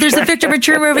 there's a Victor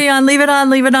Mature movie on. Leave it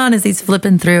on as he's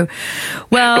flipping through.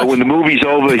 Well, but when the movie's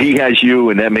over, he has you,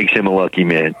 and that makes him a lucky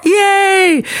man.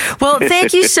 Yay! Well,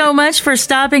 thank you so much for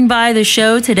stopping by the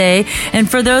show today. And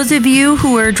for those of you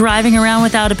who are driving around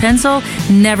without a pencil,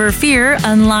 never fear.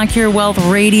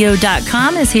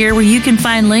 UnlockYourWealthRadio.com is here where you can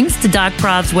find links to Doc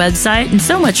Prov's website and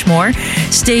so much more.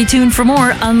 Stay tuned for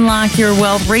more Unlock Your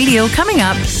Wealth Radio coming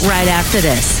up right after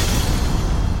this.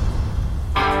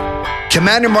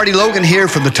 Commander Marty Logan here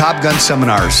from the Top Gun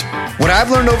Seminars. What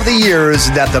I've learned over the years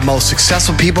is that the most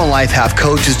successful people in life have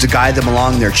coaches to guide them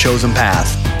along their chosen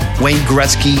path. Wayne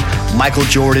Gretzky, Michael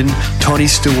Jordan, Tony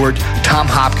Stewart, Tom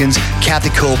Hopkins, Kathy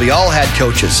Colby all had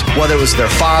coaches. Whether it was their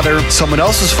father, someone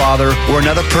else's father, or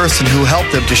another person who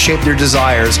helped them to shape their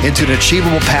desires into an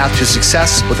achievable path to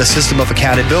success with a system of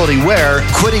accountability where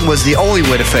quitting was the only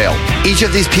way to fail. Each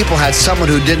of these people had someone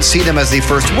who didn't see them as they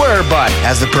first were, but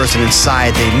as the person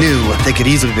inside they knew they could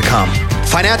easily become.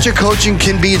 Financial coaching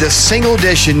can be the single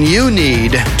addition you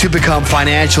need to become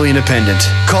financially independent.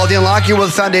 Call the Unlock Your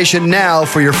Wealth Foundation now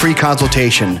for your free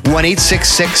consultation.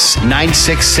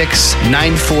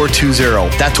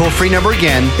 1-866-966-9420. That toll-free number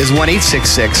again is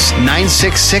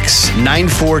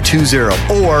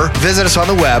 1-866-966-9420. Or visit us on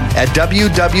the web at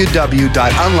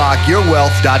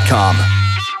www.unlockyourwealth.com.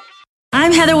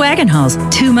 I'm Heather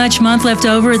Wagenhals. Too much month left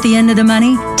over at the end of the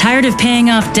money? Tired of paying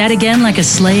off debt again like a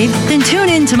slave? Then tune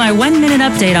in to my 1-minute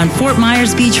update on Fort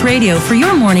Myers Beach Radio for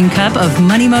your morning cup of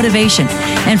money motivation.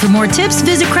 And for more tips,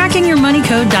 visit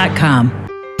crackingyourmoneycode.com.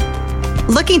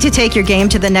 Looking to take your game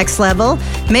to the next level?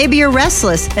 Maybe you're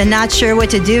restless and not sure what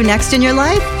to do next in your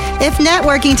life? If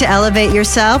networking to elevate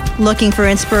yourself, looking for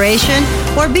inspiration,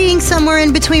 or being somewhere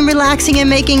in between relaxing and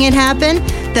making it happen,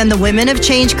 then the Women of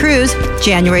Change Cruise,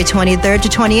 January 23rd to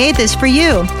 28th, is for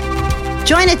you.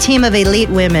 Join a team of elite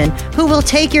women who will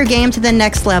take your game to the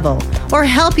next level or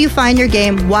help you find your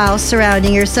game while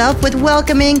surrounding yourself with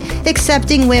welcoming,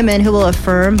 accepting women who will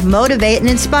affirm, motivate, and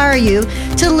inspire you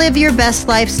to live your best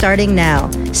life starting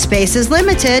now. Space is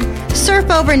limited.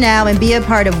 Surf over now and be a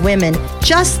part of women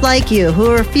just like you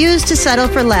who refuse to settle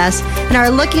for less and are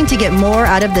looking to get more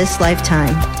out of this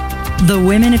lifetime. The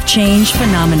Women of Change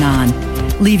phenomenon.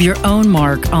 Leave your own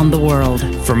mark on the world.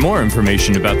 For more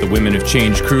information about the Women of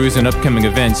Change cruise and upcoming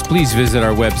events, please visit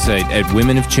our website at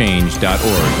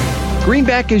womenofchange.org.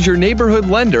 Greenback is your neighborhood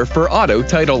lender for auto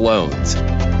title loans.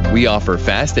 We offer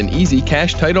fast and easy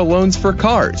cash title loans for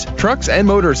cars, trucks, and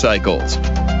motorcycles.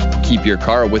 Keep your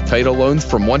car with title loans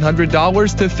from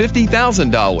 $100 to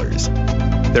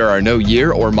 $50,000. There are no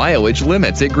year or mileage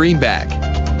limits at Greenback,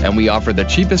 and we offer the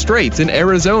cheapest rates in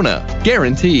Arizona,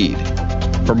 guaranteed.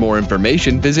 For more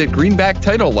information, visit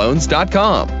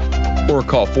greenbacktitleloans.com or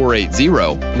call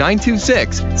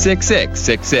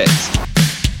 480-926-6666.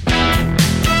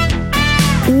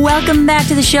 Welcome back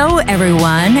to the show,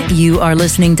 everyone. You are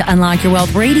listening to Unlock Your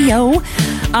Wealth Radio.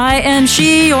 I am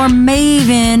she, your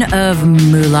maven of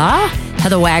moolah,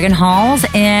 Heather Wagenhals,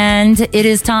 and it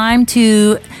is time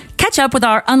to catch up with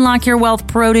our Unlock Your Wealth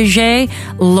protege,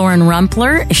 Lauren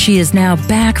Rumpler. She is now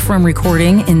back from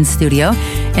recording in studio,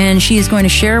 and she is going to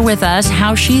share with us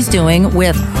how she's doing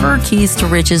with her Keys to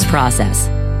Riches process.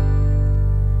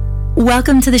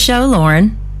 Welcome to the show,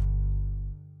 Lauren.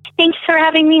 Thanks for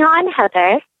having me on,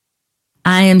 Heather.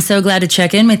 I am so glad to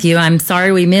check in with you. I'm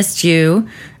sorry we missed you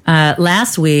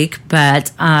last week,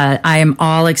 but I am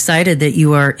all excited that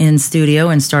you are in studio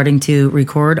and starting to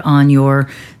record on your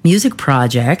music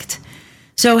project.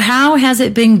 So how has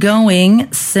it been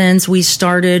going since we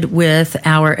started with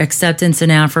our acceptance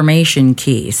and affirmation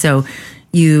key? So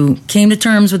you came to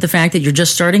terms with the fact that you're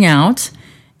just starting out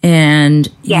and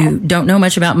you don't know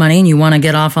much about money and you want to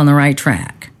get off on the right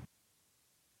track.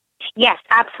 Yes,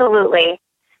 absolutely.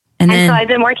 And so I've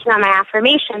been working on my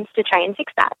affirmations to try and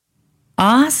fix that.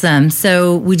 Awesome.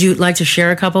 So would you like to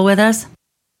share a couple with us?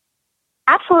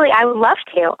 Absolutely. I would love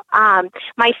to.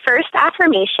 My first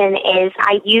affirmation is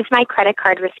I use my credit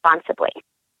card responsibly.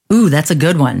 Ooh, that's a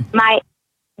good one. That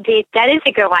is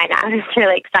a good one. I was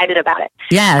really excited about it.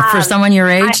 Yeah, for someone your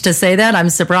age to say that, I'm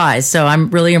surprised. So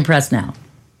I'm really impressed now.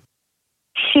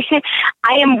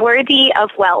 I am worthy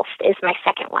of wealth is my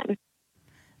second one.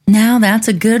 Now that's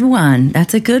a good one.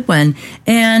 That's a good one.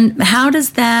 And how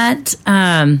does that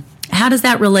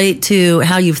relate to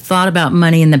how you've thought about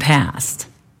money in the past?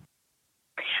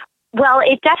 Well,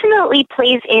 it definitely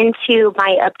plays into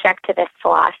my objectivist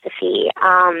philosophy.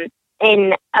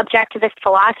 In objectivist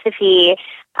philosophy,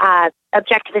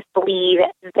 objectivists believe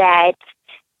that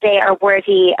they are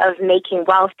worthy of making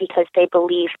wealth because they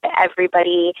believe that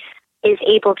everybody is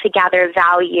able to gather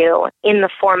value in the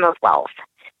form of wealth.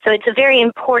 So it's a very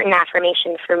important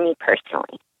affirmation for me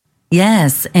personally.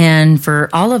 Yes, and for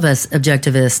all of us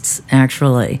objectivists,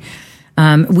 actually.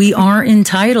 We are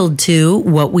entitled to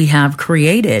what we have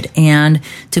created and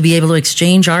to be able to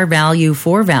exchange our value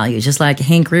for value, just like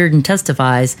Hank Reardon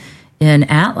testifies in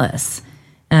Atlas.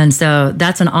 And so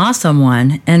that's an awesome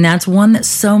one, and that's one that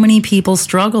so many people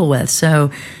struggle with.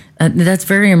 So that's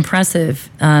very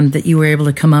impressive that you were able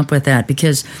to come up with that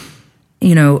because,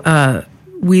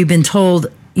 we've been told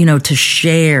to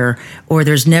share, or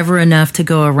there's never enough to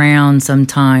go around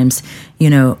sometimes,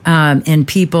 and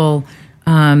people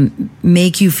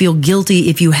make you feel guilty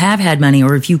if you have had money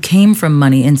or if you came from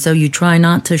money. And so you try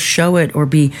not to show it or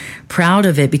be proud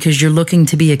of it because you're looking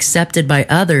to be accepted by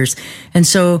others. And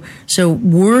so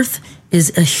worth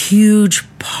is a huge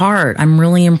part. I'm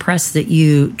really impressed that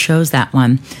you chose that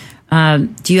one.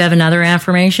 Do you have another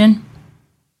affirmation?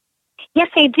 Yes,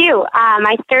 I do.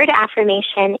 My third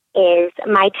affirmation is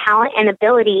my talent and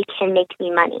ability can make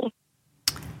me money.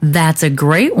 That's a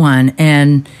great one.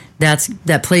 And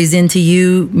that plays into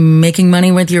you making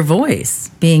money with your voice,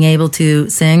 being able to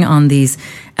sing on these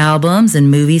albums and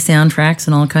movie soundtracks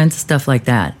and all kinds of stuff like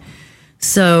that.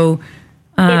 So,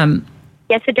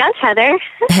 yes, it does, Heather.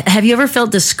 Have you ever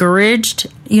felt discouraged,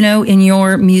 in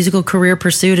your musical career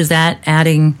pursuit? Is that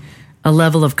adding a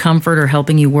level of comfort or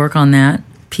helping you work on that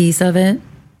piece of it?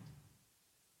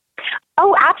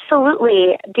 Oh,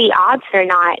 absolutely. The odds are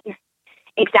not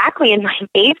exactly in my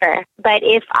favor, but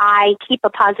if I keep a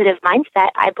positive mindset,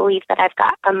 I believe that I've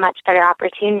got a much better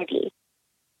opportunity.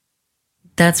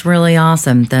 That's really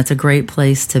awesome. That's a great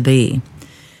place to be.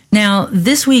 Now,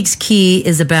 this week's key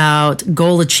is about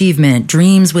goal achievement,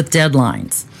 dreams with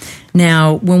deadlines.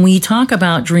 Now, when we talk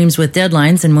about dreams with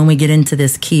deadlines, and when we get into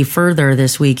this key further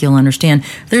this week, you'll understand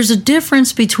there's a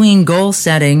difference between goal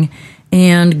setting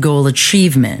and goal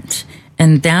achievement.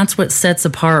 And that's what sets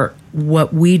apart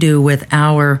what we do with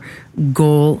our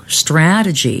goal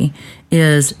strategy,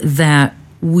 is that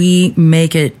we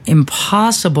make it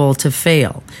impossible to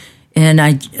fail. And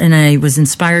I was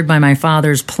inspired by my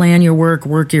father's plan your work,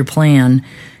 work your plan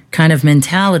kind of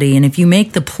mentality. And if you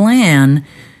make the plan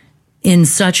in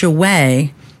such a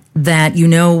way that you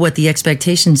know what the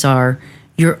expectations are,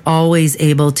 you're always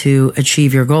able to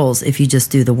achieve your goals if you just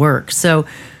do the work. So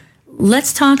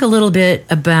let's talk a little bit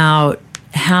about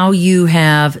how you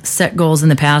have set goals in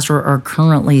the past or are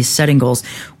currently setting goals.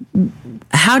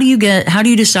 How do you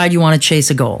decide you want to chase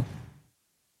a goal?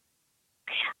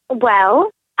 Well,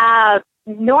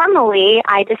 normally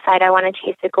I decide I want to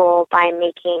chase a goal by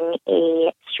making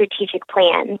a strategic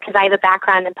plan because I have a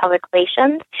background in public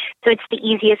relations. So it's the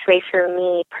easiest way for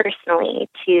me personally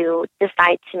to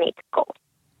decide to make a goal.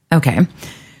 Okay.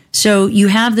 So you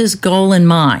have this goal in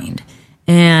mind.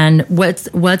 And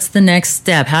what's the next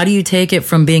step? How do you take it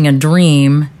from being a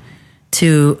dream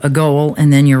to a goal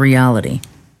and then your reality?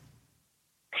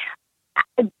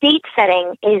 Date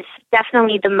setting is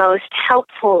definitely the most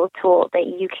helpful tool that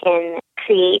you can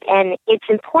create, and it's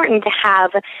important to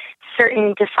have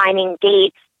certain defining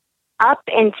dates up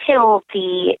until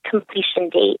the completion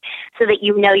date so that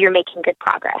you know you're making good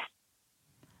progress.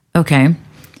 Okay.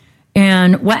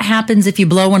 And what happens if you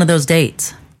blow one of those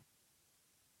dates?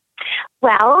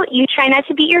 Well, you try not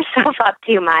to beat yourself up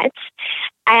too much,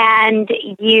 and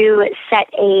you set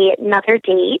another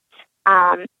date,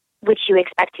 which you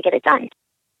expect to get it done.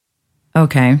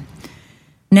 Okay.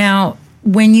 Now,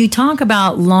 when you talk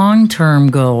about long-term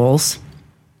goals,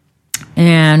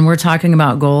 and we're talking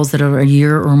about goals that are a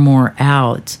year or more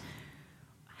out,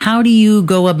 how do you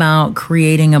go about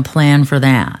creating a plan for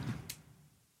that?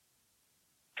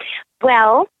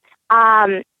 Well,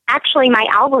 actually, my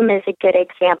album is a good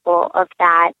example of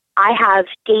that. I have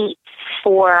dates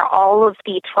for all of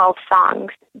the 12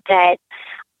 songs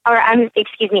 11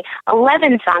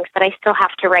 songs that I still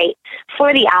have to write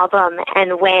for the album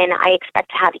and when I expect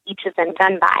to have each of them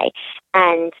done by.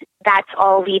 And that's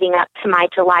all leading up to my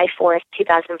July 4th,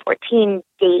 2014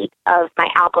 date of my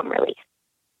album release.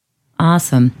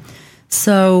 Awesome.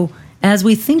 So as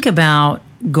we think about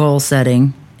goal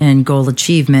setting and goal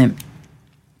achievement,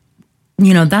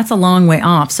 that's a long way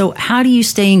off. So how do you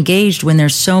stay engaged when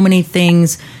there's so many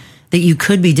things that you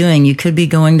could be doing? You could be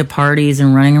going to parties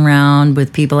and running around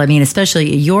with people. I mean,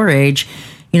 especially at your age,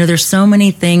 there's so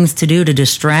many things to do to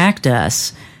distract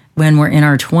us when we're in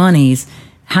our 20s.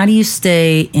 How do you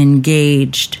stay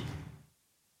engaged?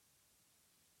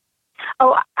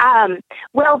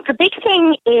 Well, the big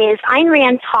thing is Ayn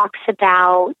Rand talks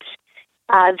about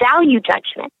value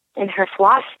judgment in her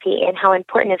philosophy and how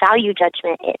important a value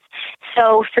judgment is.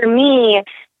 So for me,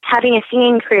 having a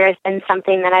singing career has been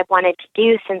something that I've wanted to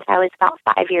do since I was about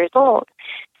 5 years old.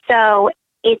 So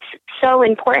it's so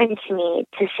important to me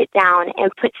to sit down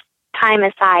and put time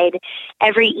aside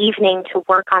every evening to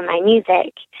work on my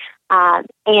music.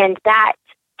 And that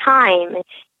time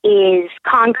is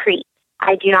concrete.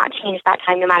 I do not change that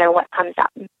time no matter what comes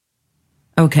up.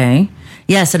 Okay.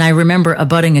 Yes, and I remember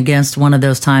abutting against one of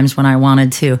those times when I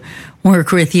wanted to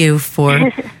work with you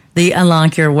for the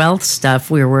Unlock Your Wealth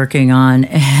stuff we were working on.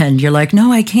 And you're like,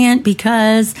 no, I can't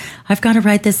because I've got to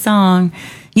write this song.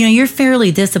 You're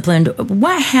fairly disciplined.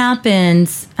 What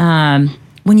happens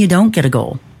when you don't get a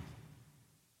goal?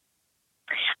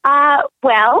 I'm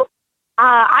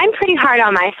pretty hard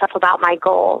on myself about my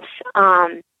goals.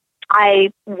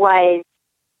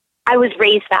 I was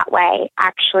raised that way,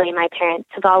 actually. My parents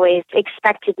have always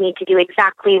expected me to do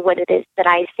exactly what it is that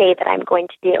I say that I'm going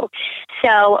to do.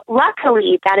 So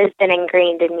luckily, that has been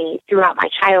ingrained in me throughout my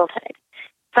childhood.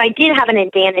 So I did have an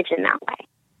advantage in that way.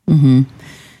 Mm-hmm.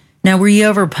 Now, were you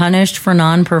ever punished for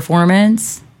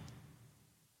non-performance?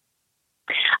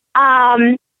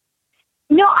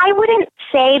 No, I wouldn't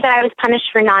say that I was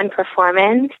punished for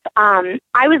non-performance.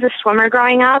 I was a swimmer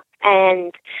growing up,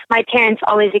 and my parents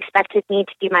always expected me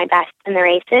to do my best in the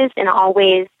races and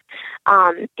always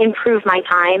improve my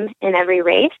time in every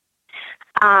race.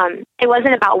 It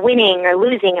wasn't about winning or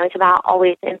losing. It was about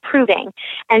always improving.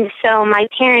 And so my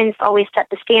parents always set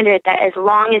the standard that as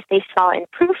long as they saw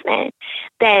improvement,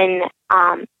 then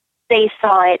they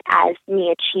saw it as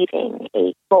me achieving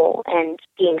a goal and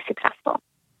being successful.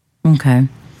 Okay.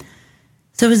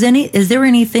 So is there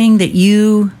anything that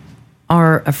you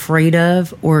are afraid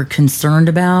of or concerned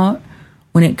about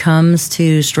when it comes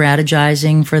to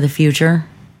strategizing for the future?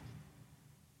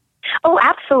 Oh,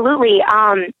 absolutely.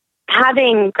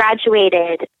 Having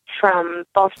graduated from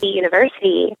Ball State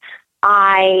University,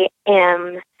 I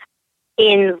am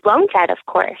in loan debt, of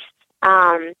course,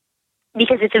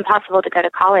 because it's impossible to go to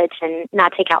college and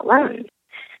not take out loans.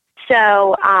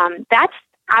 So that's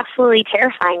absolutely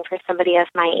terrifying for somebody of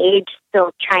my age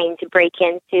still trying to break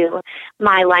into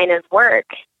my line of work,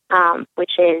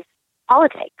 which is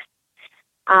politics.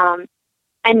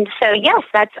 And so, yes,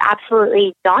 that's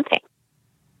absolutely daunting.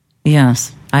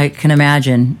 Yes, I can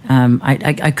imagine.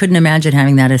 I couldn't imagine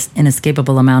having that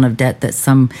inescapable amount of debt that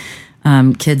some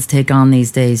kids take on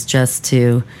these days just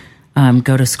to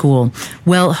go to school.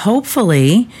 Well,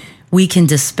 hopefully we can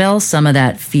dispel some of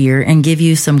that fear and give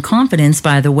you some confidence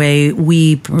by the way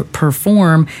we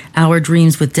perform our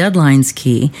Dreams with Deadlines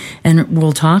key. And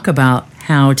we'll talk about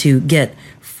how to get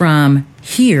from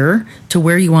here to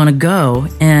where you want to go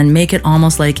and make it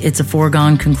almost like it's a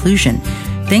foregone conclusion.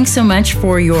 Thanks so much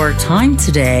for your time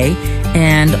today.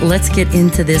 And let's get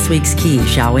into this week's key,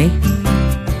 shall we?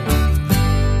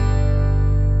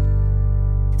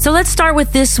 So let's start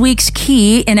with this week's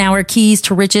key in our Keys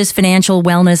to Riches Financial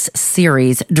Wellness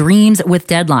series, Dreams with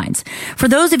Deadlines. For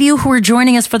those of you who are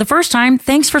joining us for the first time,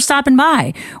 thanks for stopping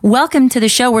by. Welcome to the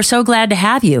show. We're so glad to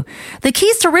have you. The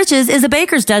Keys to Riches is a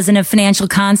baker's dozen of financial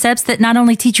concepts that not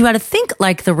only teach you how to think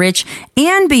like the rich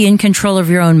and be in control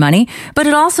of your own money, but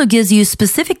it also gives you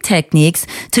specific techniques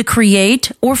to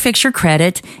create or fix your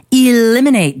credit,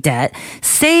 eliminate debt,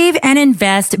 save and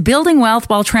invest, building wealth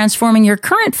while transforming your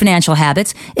current financial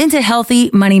habits into healthy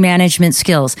money management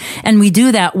skills. And we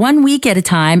do that 1 week at a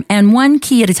time and one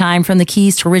key at a time from the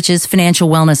Keys to Riches Financial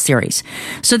Wellness series.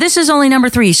 So this is only number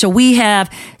 3. So we have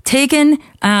taken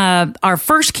our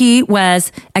first key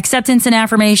was acceptance and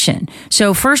affirmation.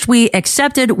 So first we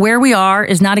accepted where we are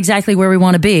is not exactly where we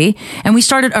want to be. And we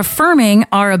started affirming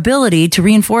our ability to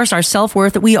reinforce our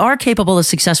self-worth that we are capable of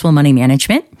successful money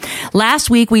management.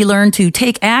 Last week we learned to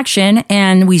take action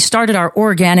and we started our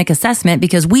organic assessment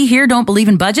because we here don't believe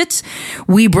in budgets.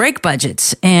 We break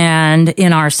budgets. And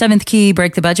in our 7th key,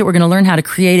 break the budget, we're going to learn how to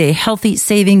create a healthy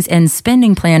savings and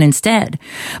spending plan instead.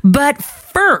 But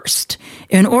first,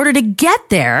 in order to get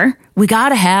there, we got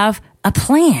to have a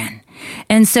plan.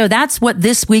 And so that's what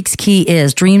this week's key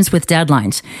is, Dreams with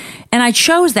Deadlines. And I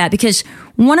chose that because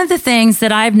one of the things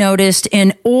that I've noticed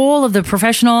in all of the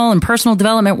professional and personal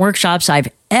development workshops I've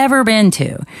ever been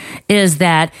to is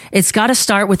that it's got to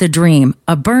start with a dream,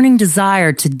 a burning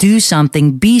desire to do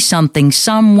something, be something,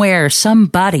 somewhere,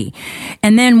 somebody.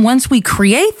 And then once we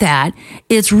create that,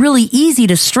 it's really easy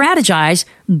to strategize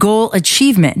goal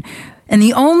achievement. And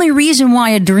the only reason why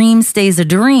a dream stays a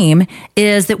dream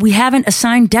is that we haven't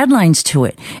assigned deadlines to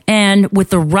it. And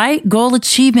with the right goal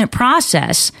achievement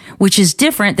process, which is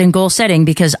different than goal setting,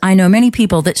 because I know many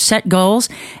people that set goals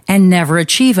and never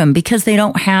achieve them because they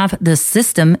don't have the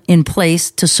system in place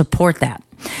to support that.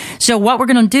 So what we're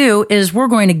going to do is we're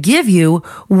going to give you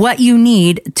what you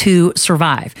need to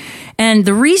survive. And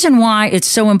the reason why it's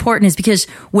so important is because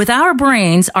with our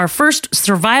brains, our first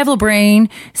survival brain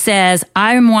says,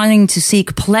 I'm wanting to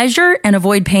seek pleasure and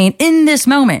avoid pain in this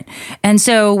moment. And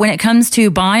so when it comes to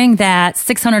buying that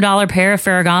 $600 pair of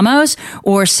Ferragamos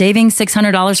or saving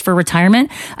 $600 for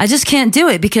retirement, I just can't do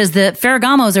it because the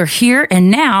Ferragamos are here and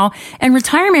now, and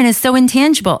retirement is so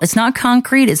intangible. It's not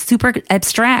concrete. It's super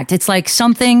abstract. It's like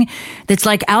something that's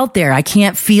like out there. I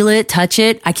can't feel it, touch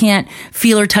it. I can't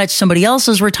feel or touch somebody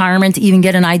else's retirement to even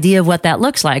get an idea of what that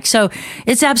looks like. So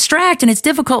it's abstract and it's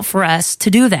difficult for us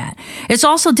to do that. It's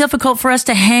also difficult for us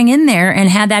to hang in there and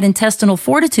have that intestinal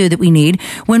fortitude that we need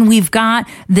when we've got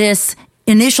this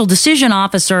initial decision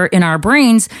officer in our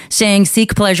brains saying,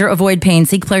 seek pleasure, avoid pain,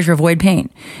 seek pleasure, avoid pain.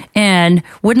 And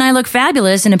wouldn't I look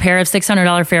fabulous in a pair of $600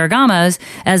 Ferragamos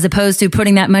as opposed to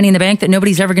putting that money in the bank that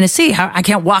nobody's ever going to see? I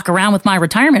can't walk around with my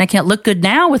retirement. I can't look good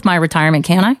now with my retirement,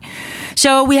 can I?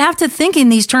 So we have to think in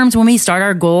these terms when we start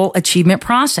our goal achievement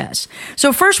process.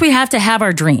 So first we have to have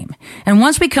our dream. And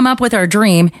once we come up with our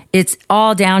dream, it's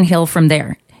all downhill from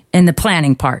there. In the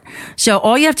planning part. So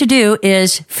all you have to do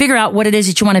is figure out what it is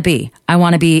that you want to be. I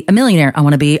want to be a millionaire. I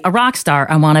want to be a rock star.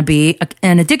 I want to be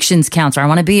an addictions counselor. I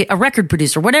want to be a record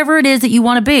producer. Whatever it is that you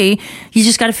want to be, you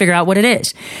just got to figure out what it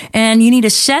is. And you need to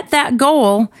set that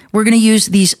goal. We're going to use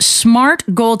these SMART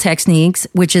goal techniques,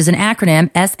 which is an acronym,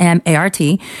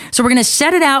 SMART. So we're going to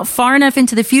set it out far enough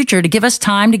into the future to give us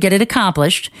time to get it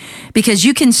accomplished. Because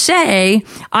you can say,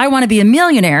 I want to be a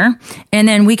millionaire, and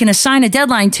then we can assign a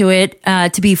deadline to it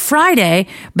to be Friday,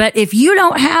 but if you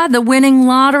don't have the winning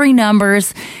lottery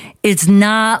numbers, it's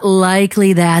not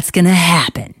likely that's going to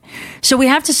happen. So we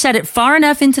have to set it far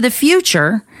enough into the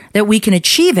future that we can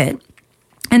achieve it.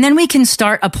 And then we can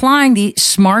start applying the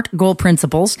SMART goal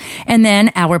principles and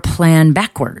then our plan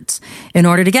backwards in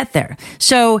order to get there.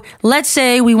 So let's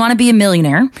say we want to be a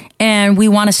millionaire and we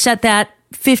want to set that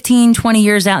 15, 20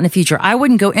 years out in the future. I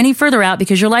wouldn't go any further out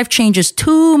because your life changes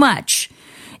too much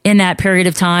in that period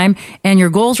of time, and your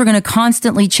goals are going to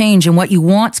constantly change, and what you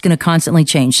want is going to constantly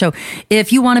change. So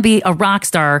if you want to be a rock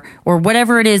star or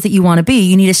whatever it is that you want to be,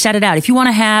 you need to set it out. If you want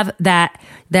to have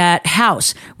that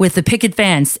house with the picket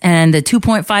fence and the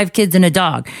 2.5 kids and a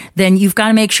dog, then you've got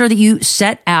to make sure that you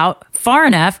set out far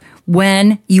enough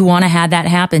when you want to have that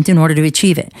happen in order to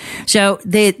achieve it. So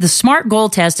the SMART goal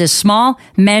test is small,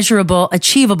 measurable,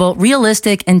 achievable,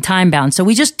 realistic, and time-bound. So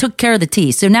we just took care of the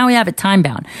T. So now we have it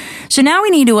time-bound. So now we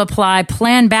need to apply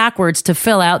plan backwards to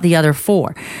fill out the other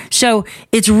 4. So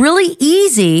it's really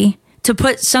easy to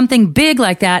put something big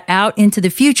like that out into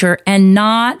the future and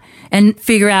not and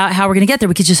figure out how we're going to get there.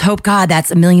 We could just hope, God,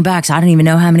 that's $1 million. I don't even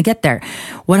know how I'm going to get there.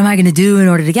 What am I going to do in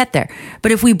order to get there?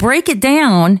 But if we break it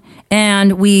down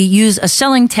and we use a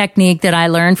selling technique that I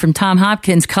learned from Tom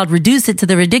Hopkins called reduce it to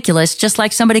the ridiculous, just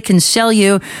like somebody can sell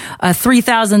you a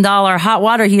 $3,000 hot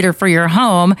water heater for your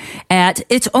home at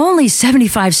it's only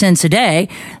 75 cents a day.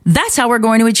 That's how we're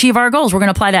going to achieve our goals. We're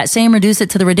going to apply that same reduce it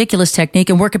to the ridiculous technique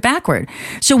and work it backward.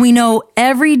 So we know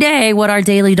every day what our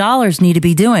daily dollars need to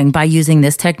be doing by using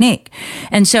this technique.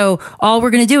 And so all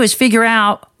we're going to do is figure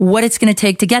out what it's going to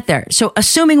take to get there. So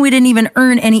assuming we didn't even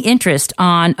earn any interest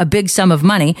on a big sum of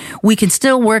money, we can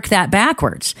still work that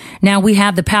backwards. Now we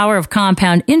have the power of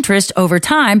compound interest over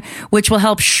time, which will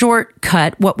help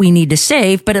shortcut what we need to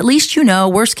save. But at least you know,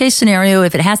 worst case scenario,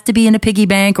 if it has to be in a piggy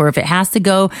bank or if it has to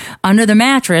go under the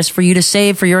mattress for you to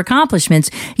save for your accomplishments,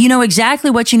 you know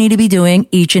exactly what you need to be doing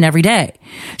each and every day.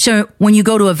 So when you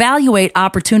go to evaluate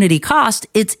opportunity cost,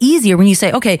 it's easier when you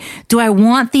say, okay, do I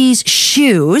want these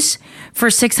shoes for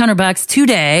 $600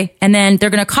 today, and then they're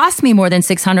going to cost me more than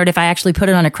 $600 if I actually put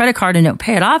it on a credit card and don't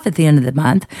pay it off at the end of the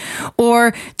month?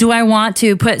 Or do I want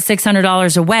to put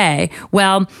 $600 away?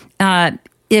 Well,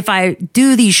 if I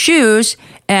do these shoes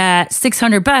at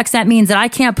 $600, that means that I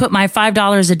can't put my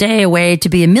 $5 a day away to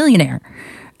be a millionaire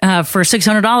for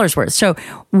 $600 worth. So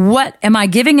what am I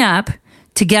giving up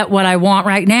to get what I want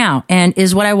right now? And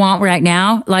is what I want right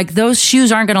now, like those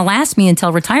shoes aren't going to last me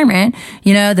until retirement.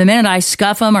 You know, the minute I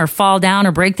scuff them or fall down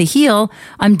or break the heel,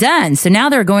 I'm done. So now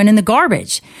they're going in the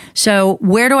garbage. So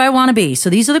where do I want to be? So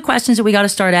these are the questions that we got to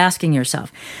start asking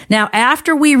yourself. Now,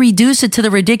 after we reduce it to the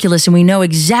ridiculous and we know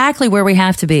exactly where we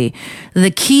have to be,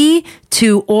 the key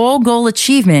to all goal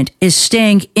achievement is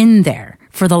staying in there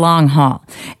for the long haul.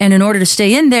 And in order to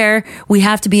stay in there, we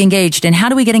have to be engaged. And how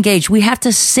do we get engaged? We have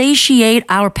to satiate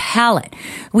our palate.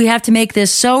 We have to make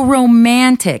this so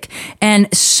romantic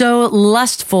and so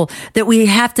lustful that we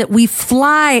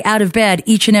fly out of bed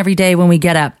each and every day when we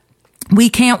get up. We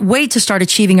can't wait to start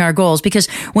achieving our goals, because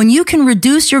when you can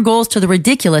reduce your goals to the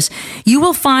ridiculous, you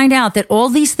will find out that all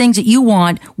these things that you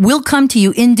want will come to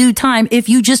you in due time if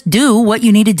you just do what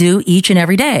you need to do each and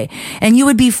every day. And you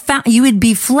would be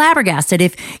flabbergasted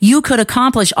if you could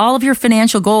accomplish all of your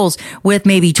financial goals with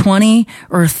maybe $20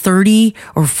 or $30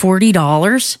 or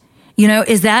 $40. You know,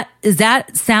 is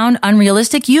that sound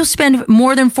unrealistic? You spend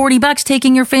more than $40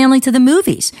 taking your family to the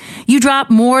movies. You drop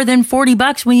more than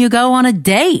 $40 when you go on a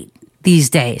date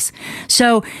these days.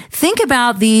 So think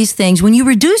about these things. When you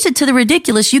reduce it to the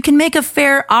ridiculous, you can make a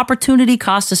fair opportunity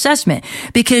cost assessment,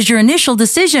 because your initial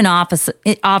decision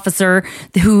officer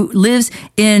who lives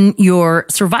in your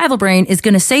survival brain is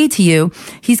going to say to you,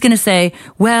 he's going to say,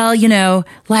 well, you know,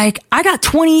 like I got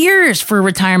 20 years for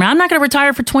retirement. I'm not going to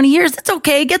retire for 20 years. It's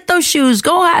okay. Get those shoes.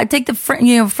 Go out, take the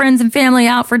friends and family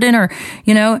out for dinner,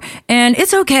 and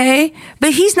it's okay.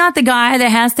 But he's not the guy that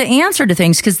has to answer to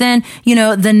things, because then,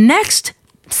 the next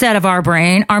set of our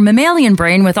brain, our mammalian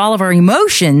brain with all of our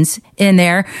emotions in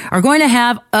there, are going to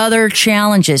have other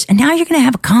challenges. And now you're going to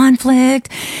have a conflict.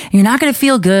 You're not going to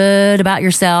feel good about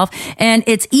yourself. And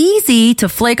it's easy to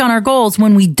flake on our goals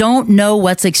when we don't know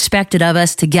what's expected of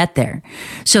us to get there.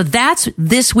 So that's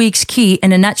this week's key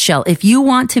in a nutshell. If you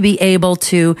want to be able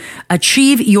to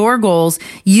achieve your goals,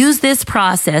 use this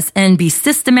process and be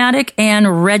systematic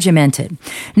and regimented.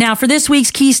 Now, for this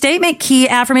week's key statement, key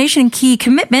affirmation, and key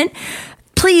commitment,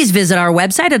 please visit our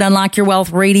website at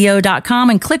unlockyourwealthradio.com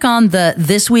and click on the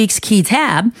This Week's Key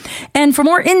tab. And for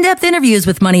more in-depth interviews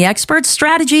with money experts,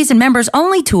 strategies, and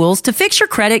members-only tools to fix your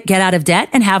credit, get out of debt,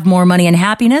 and have more money and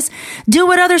happiness, do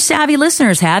what other savvy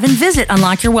listeners have and visit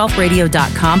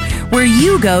unlockyourwealthradio.com, where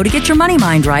you go to get your money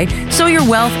mind right so your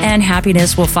wealth and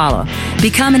happiness will follow.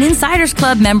 Become an Insiders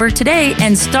Club member today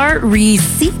and start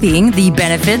receiving the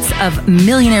benefits of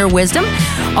millionaire wisdom.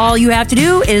 All you have to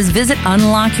do is visit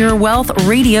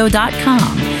unlockyourwealthradio.com.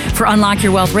 For Unlock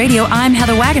Your Wealth Radio, I'm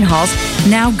Heather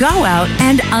Wagenhals. Now go out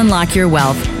and unlock your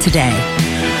wealth today.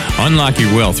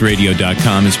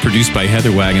 UnlockYourWealthRadio.com is produced by Heather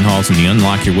Wagenhals and the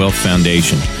Unlock Your Wealth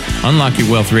Foundation.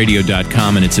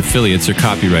 UnlockYourWealthRadio.com and its affiliates are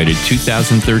copyrighted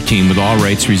 2013 with all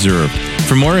rights reserved.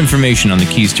 For more information on the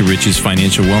Keys to Riches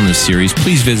Financial Wellness Series,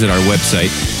 please visit our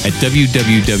website at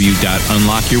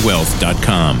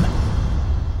www.unlockyourwealth.com.